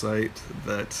Google site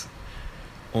that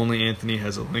only Anthony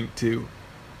has a link to.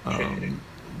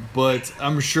 But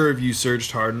I'm sure if you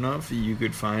searched hard enough, you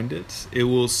could find it. It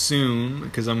will soon,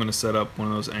 because I'm going to set up one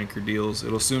of those Anchor deals.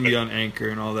 It'll soon be on Anchor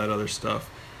and all that other stuff.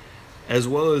 As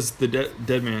well as the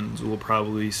Deadmans will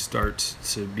probably start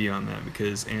to be on that,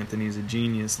 because Anthony's a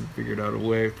genius and figured out a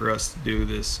way for us to do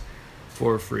this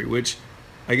for free. Which,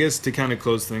 I guess, to kind of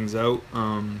close things out,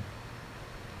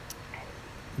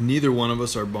 neither one of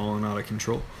us are balling out of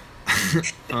control.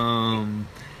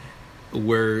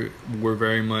 We're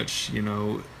very much,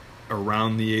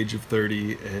 around the age of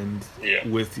 30 and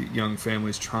with young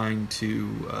families trying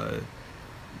to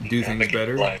do things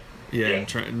better.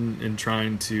 And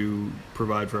trying to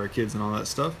provide for our kids and all that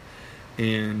stuff.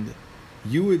 And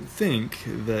you would think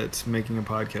that making a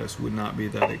podcast would not be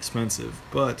that expensive,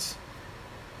 but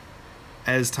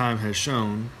as time has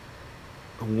shown,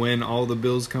 when all the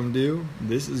bills come due,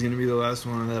 this is going to be the last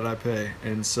one that I pay.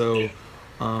 And so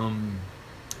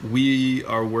we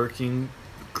are working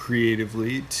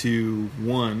creatively to,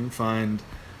 one, find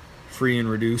free and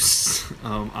reduced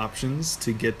options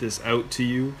to get this out to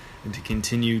you and to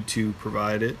continue to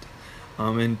provide it.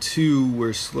 And two,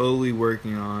 we're slowly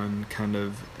working on kind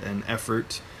of an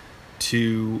effort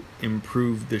to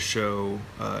improve the show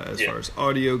as far as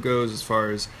audio goes, as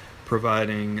far as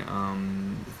providing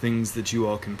things that you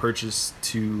all can purchase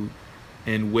to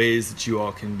and ways that you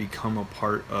all can become a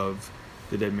part of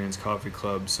the Deadman's Coffee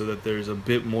Club, so that there's a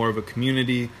bit more of a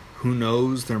community. Who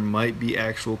knows? There might be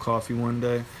actual coffee one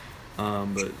day,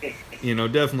 but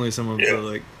definitely some of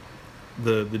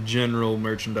the general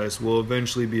merchandise will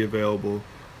eventually be available.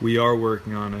 We are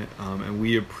working on it, and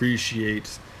we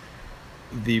appreciate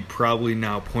the probably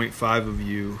now 0.5 of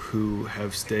you who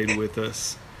have stayed with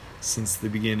us since the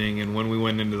beginning, and when we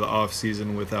went into the off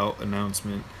season without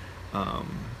announcement,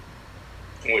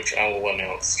 which I will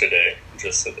announce today,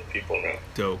 just so that people know.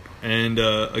 Dope. And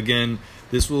again,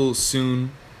 this will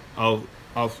soon.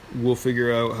 We'll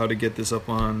figure out how to get this up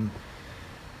on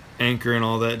Anchor and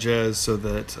all that jazz, so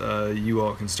that you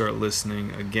all can start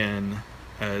listening again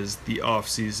as the off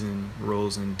season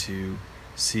rolls into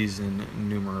season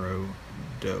numero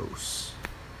dos.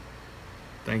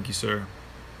 Thank you, sir.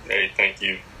 Hey, thank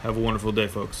you. Have a wonderful day,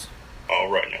 folks. All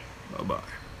right now.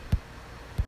 Bye-bye.